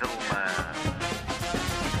gentlemen,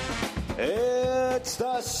 it's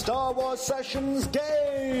the Star Wars Sessions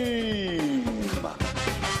game!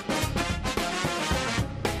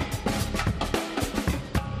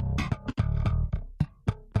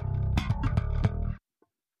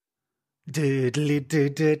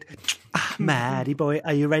 Doodly-doo-doo. Maddie boy,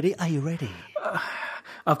 are you ready? Are you ready?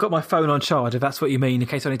 I've got my phone on charge, if that's what you mean, in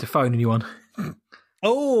case I need to phone anyone.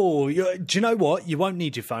 Oh, do you know what? You won't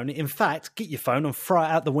need your phone. In fact, get your phone and throw it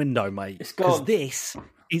out the window, mate. It's gone. Because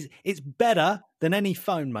it's better than any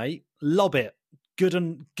phone, mate. Lob it. Good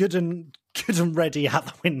and ready out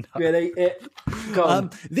the window. Really?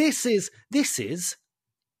 Gone. This is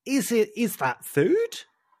that food?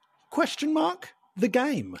 Question mark. The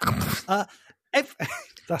game.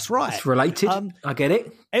 That's right. It's related. I get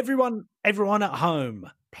it. Everyone at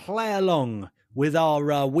home, play along with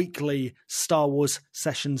our weekly Star Wars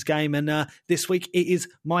Sessions game. And this week it is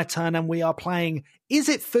my turn and we are playing Is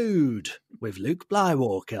It Food? With Luke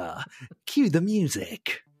Blywalker. Cue the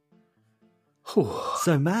music.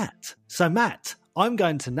 So Matt, I'm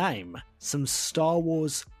going to name some Star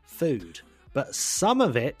Wars food, but some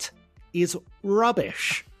of it is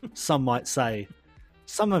rubbish, some might say.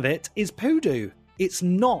 Some of it is poodoo. It's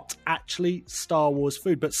not actually Star Wars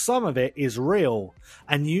food, but some of it is real.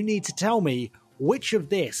 And you need to tell me which of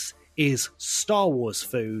this is Star Wars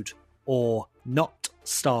food or not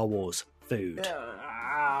Star Wars food.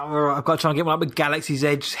 I've got to try and get one up with Galaxy's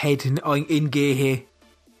Edge head in gear here.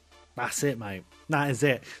 That's it, mate. That is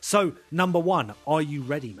it. So, number 1, are you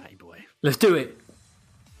ready, mate boy? Let's do it.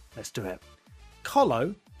 Let's do it.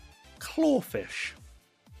 Colo, clawfish.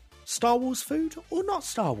 Star Wars food or not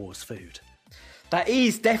Star Wars food? That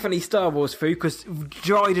is definitely Star Wars food because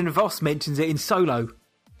Dryden Voss mentions it in Solo.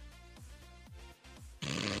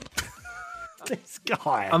 This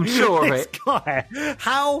guy. I'm sure of this it. Guy.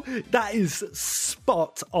 How? That is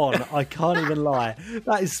spot on. I can't even lie.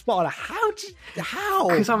 That is spot on. How?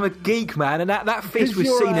 Because I'm a geek, man, and that fish was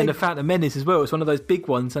seen in the Phantom Menace as well. It's one of those big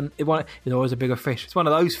ones, and it's always a bigger fish. It's one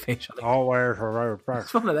of those fish. I think.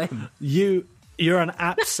 It's one of them. You're an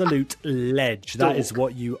absolute ledge. That is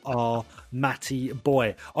what you are, Matty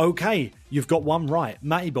boy. Okay, you've got one right.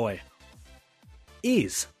 Matty boy.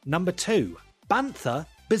 Is number 2 Bantha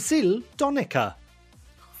Basil Donica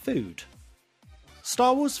food?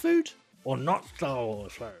 Star Wars food or not Star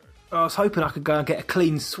Wars food? I was hoping I could go and get a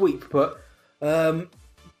clean sweep, but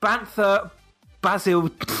Bantha Basil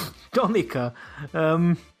Donica.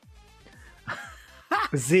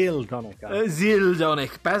 Basil Donica.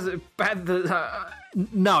 Zildonic.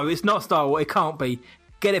 No, it's not Star Wars. It can't be.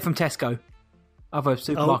 Get it from Tesco. Other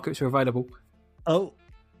supermarkets are available. Oh.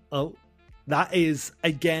 That is,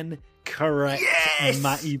 again, correct,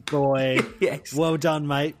 Matty boy. Yes. Well done,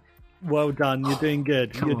 mate. Well done. You're doing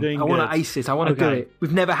good. You're doing good. I want to ace it. I want to do it.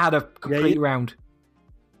 We've never had a complete round.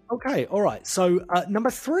 Okay, all right. So, number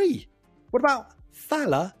 3. What about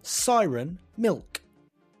Thala Siren Milk?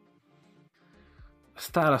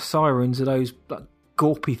 Thala Sirens are those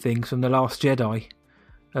gorpy things from The Last Jedi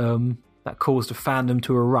that caused the fandom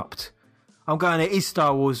to erupt. I'm going, it is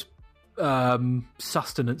Star Wars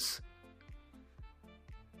sustenance.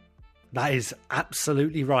 That is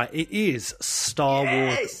absolutely right. It is Star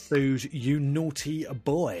Wars food, you naughty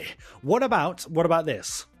boy. What about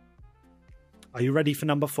this? Are you ready for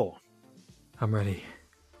number 4? I'm ready.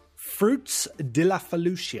 Fruits de la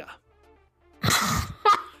Felucia.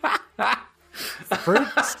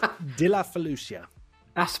 Fruits de la Felucia.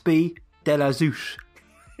 Aspi de la Zouche.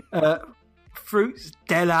 Fruits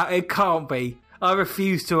de la... It can't be. I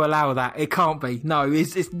refuse to allow that. It can't be. No,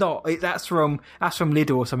 it's not. That's from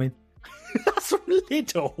Lidl or something. That's from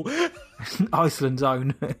Lidl. Iceland's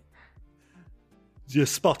own. You're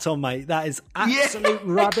spot on, mate. That is absolute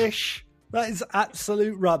rubbish. That is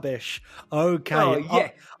absolute rubbish. Okay. Oh,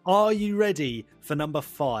 yeah. Are you ready for number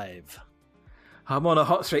 5? I'm on a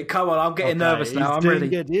hot streak. Come on, I'm getting nervous now. I'm ready.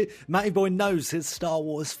 Good. Matty boy knows his Star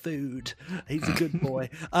Wars food. He's a good boy.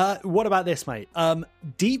 What about this, mate?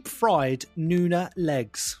 Deep fried Nuna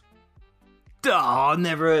legs. Oh, I've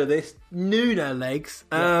never heard of this. Nuna legs.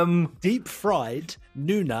 Deep fried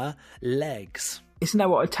Nuna legs. Isn't that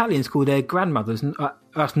what Italians call their grandmothers?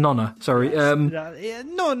 That's nonna. Sorry.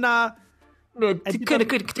 Nonna. Good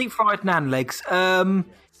deep fried nan legs.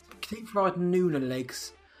 Deep fried Nuna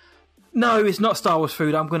legs. No, it's not Star Wars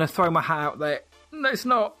food. I'm going to throw my hat out there. No, it's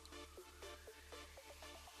not.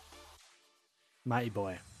 Matty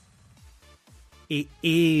boy. It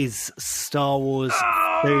is Star Wars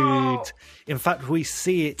food. In fact, we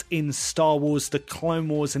see it in Star Wars The Clone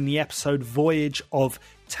Wars in the episode Voyage of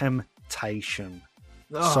Temptation.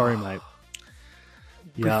 Sorry, mate.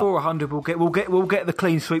 Before 100, we'll get the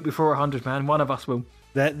clean sweep before 100, man. One of us will.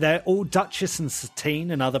 They're all Duchess and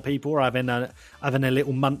Satine and other people are having a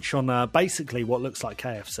little munch on basically what looks like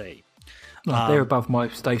KFC. They're above my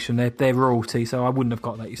station. They're royalty, so I wouldn't have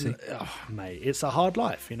got that, you see. Oh, mate, it's a hard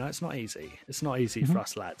life, you know. It's not easy. It's not easy for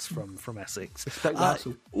us lads from Essex.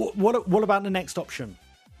 What about the next option?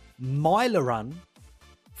 Milarun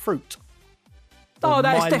fruit. Oh,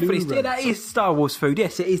 that is Star Wars food.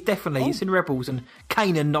 Yes, it is definitely. It's in Rebels, and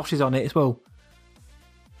Kanan noshes on it as well.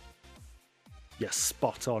 You're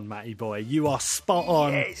spot on, Matty boy. You are spot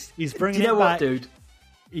on. Yes. He's bringing it back. You know what, dude?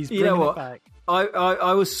 He's bringing it back.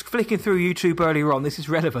 I was flicking through YouTube earlier on. This is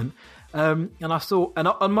relevant, and I saw, and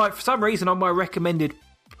for some reason on my recommended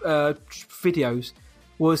videos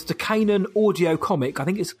was the Kanan audio comic. I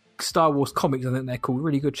think it's Star Wars Comics. I think they're called.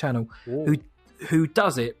 Really good channel. Who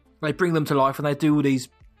does it? They bring them to life and they do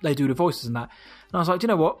the voices and that. And I was like, do you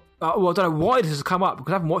know what? Well, I don't know why this has come up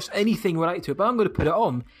because I haven't watched anything related to it, but I'm going to put it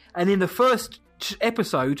on. And in the first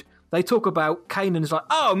episode, they talk about Kanan's like,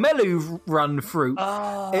 Melu run fruit.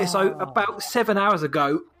 So about 7 hours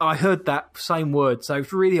ago, I heard that same word. So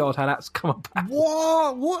it's really odd how that's come about.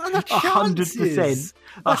 What are the chances? 100%.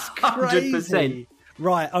 That's crazy.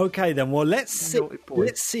 Right, okay then. Well, let's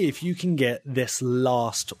see if you can get this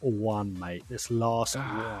last one, mate. This last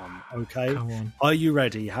one, okay? Come on. Are you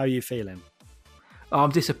ready? How are you feeling? I'm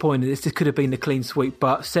disappointed. This could have been the clean sweep,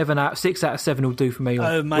 but 6 out of 7 will do for me,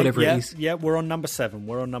 or mate, whatever it is. Yeah, we're on number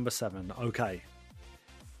 7. Okay.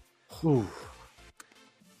 Ooh.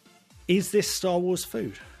 Is this Star Wars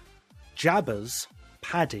food? Jabba's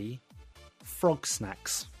Paddy Frog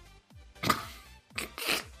Snacks.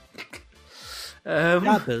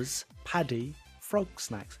 Jabba's Paddy Frog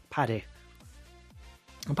Snacks. Paddy.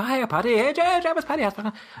 Jabba's Paddy.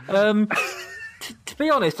 To be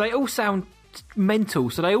honest, they all sound mental,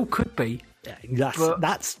 so they all could be. Yeah,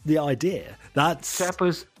 that's the idea. That's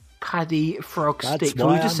Jabba's Paddy Frog That's Stick. So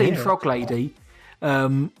why we've just I'm seen here. Frog Lady.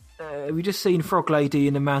 We've just seen Frog Lady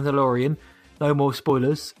in The Mandalorian. No more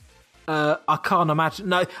spoilers. I can't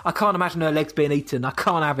imagine her legs being eaten. I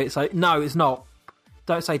can't have it. So no, it's not.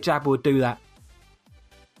 Don't say Jabba would do that.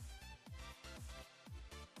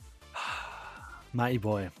 Matty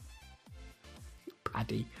boy.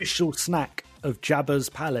 Paddy. Official snack of Jabba's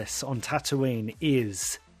palace on Tatooine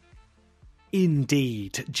is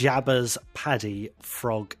indeed Jabba's Paddy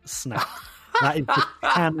Frog Snack. That is the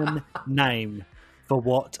canon name for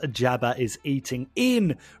what Jabba is eating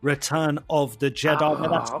in Return of the Jedi.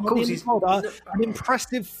 That's of course he's an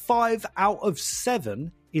impressive 5 out of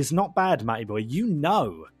 7 is not bad, Matty boy. You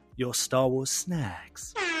know your Star Wars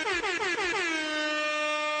snacks.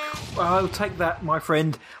 I'll take that, my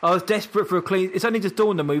friend. I was desperate for a clean. It's only just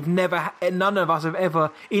dawned on me. None of us have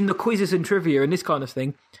ever, in the quizzes and trivia and this kind of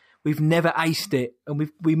thing, we've never aced it, and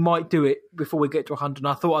we might do it before we get to 100. And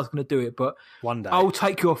I thought I was going to do it, but one day I'll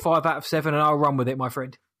take your 5 out of 7 and I'll run with it, my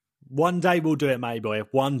friend. One day we'll do it, Matty boy.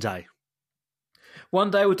 One day. One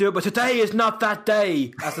day we'll do it, but today is not that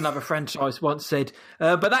day, as another franchise once said.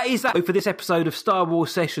 But that is that for this episode of Star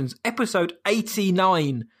Wars Sessions, episode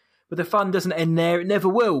 89. But the fun doesn't end there. It never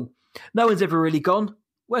will. No one's ever really gone.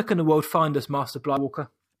 Where can the world find us, Master Blywalker?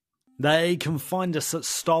 They can find us at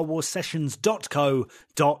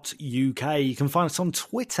starwarsessions.co.uk. You can find us on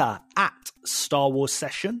Twitter at Star Wars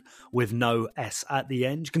Session with no S at the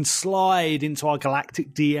end. You can slide into our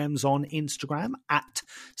galactic DMs on Instagram at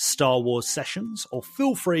Star Wars Sessions, or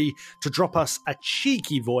feel free to drop us a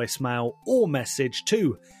cheeky voicemail or message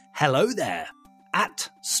to hello there at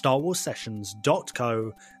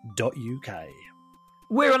starwarsessions.co.uk.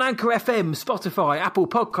 We're on Anchor FM, Spotify, Apple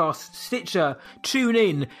Podcasts, Stitcher,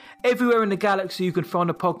 TuneIn. Everywhere in the galaxy you can find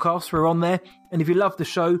a podcast, we're on there. And if you love the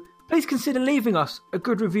show, please consider leaving us a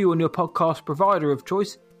good review on your podcast provider of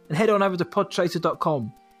choice and head on over to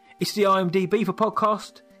podchaser.com. It's the IMDb for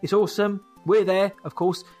podcast. It's awesome. We're there, of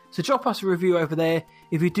course. So drop us a review over there.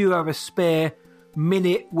 If you do have a spare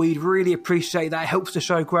minute, we'd really appreciate that. It helps the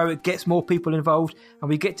show grow. It gets more people involved, and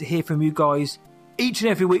we get to hear from you guys each and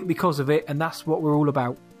every week because of it, and that's what we're all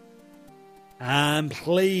about. And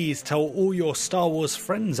please tell all your Star Wars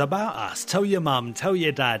friends about us. Tell your mum, tell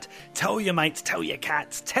your dad, tell your mates, tell your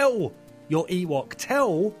cats, tell your Ewok,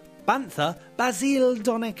 tell Bantha Basil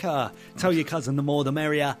Donica. Tell your cousin, the more the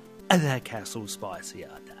merrier, the castle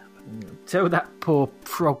spicier. Tell that poor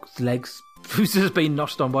frog's legs who's just been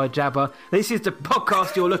noshed on by a Jabba. This is the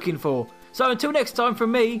podcast you're looking for. So until next time,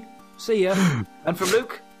 from me, see ya. And from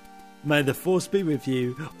Luke, may the Force be with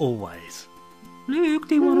you always. Luke,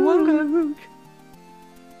 do you want to welcome?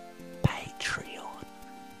 Patreon.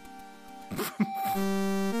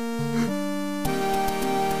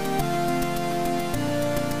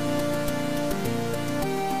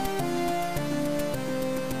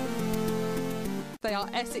 They are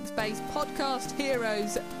Essex-based podcast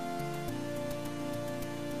heroes.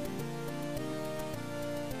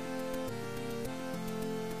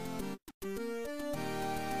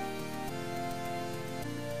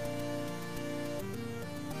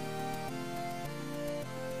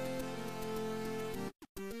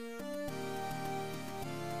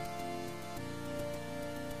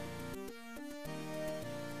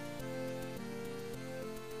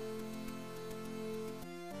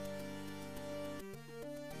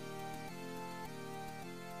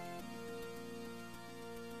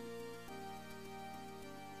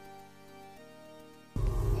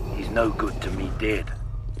 No good to me dead.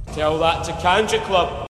 Tell that to Kanja Club.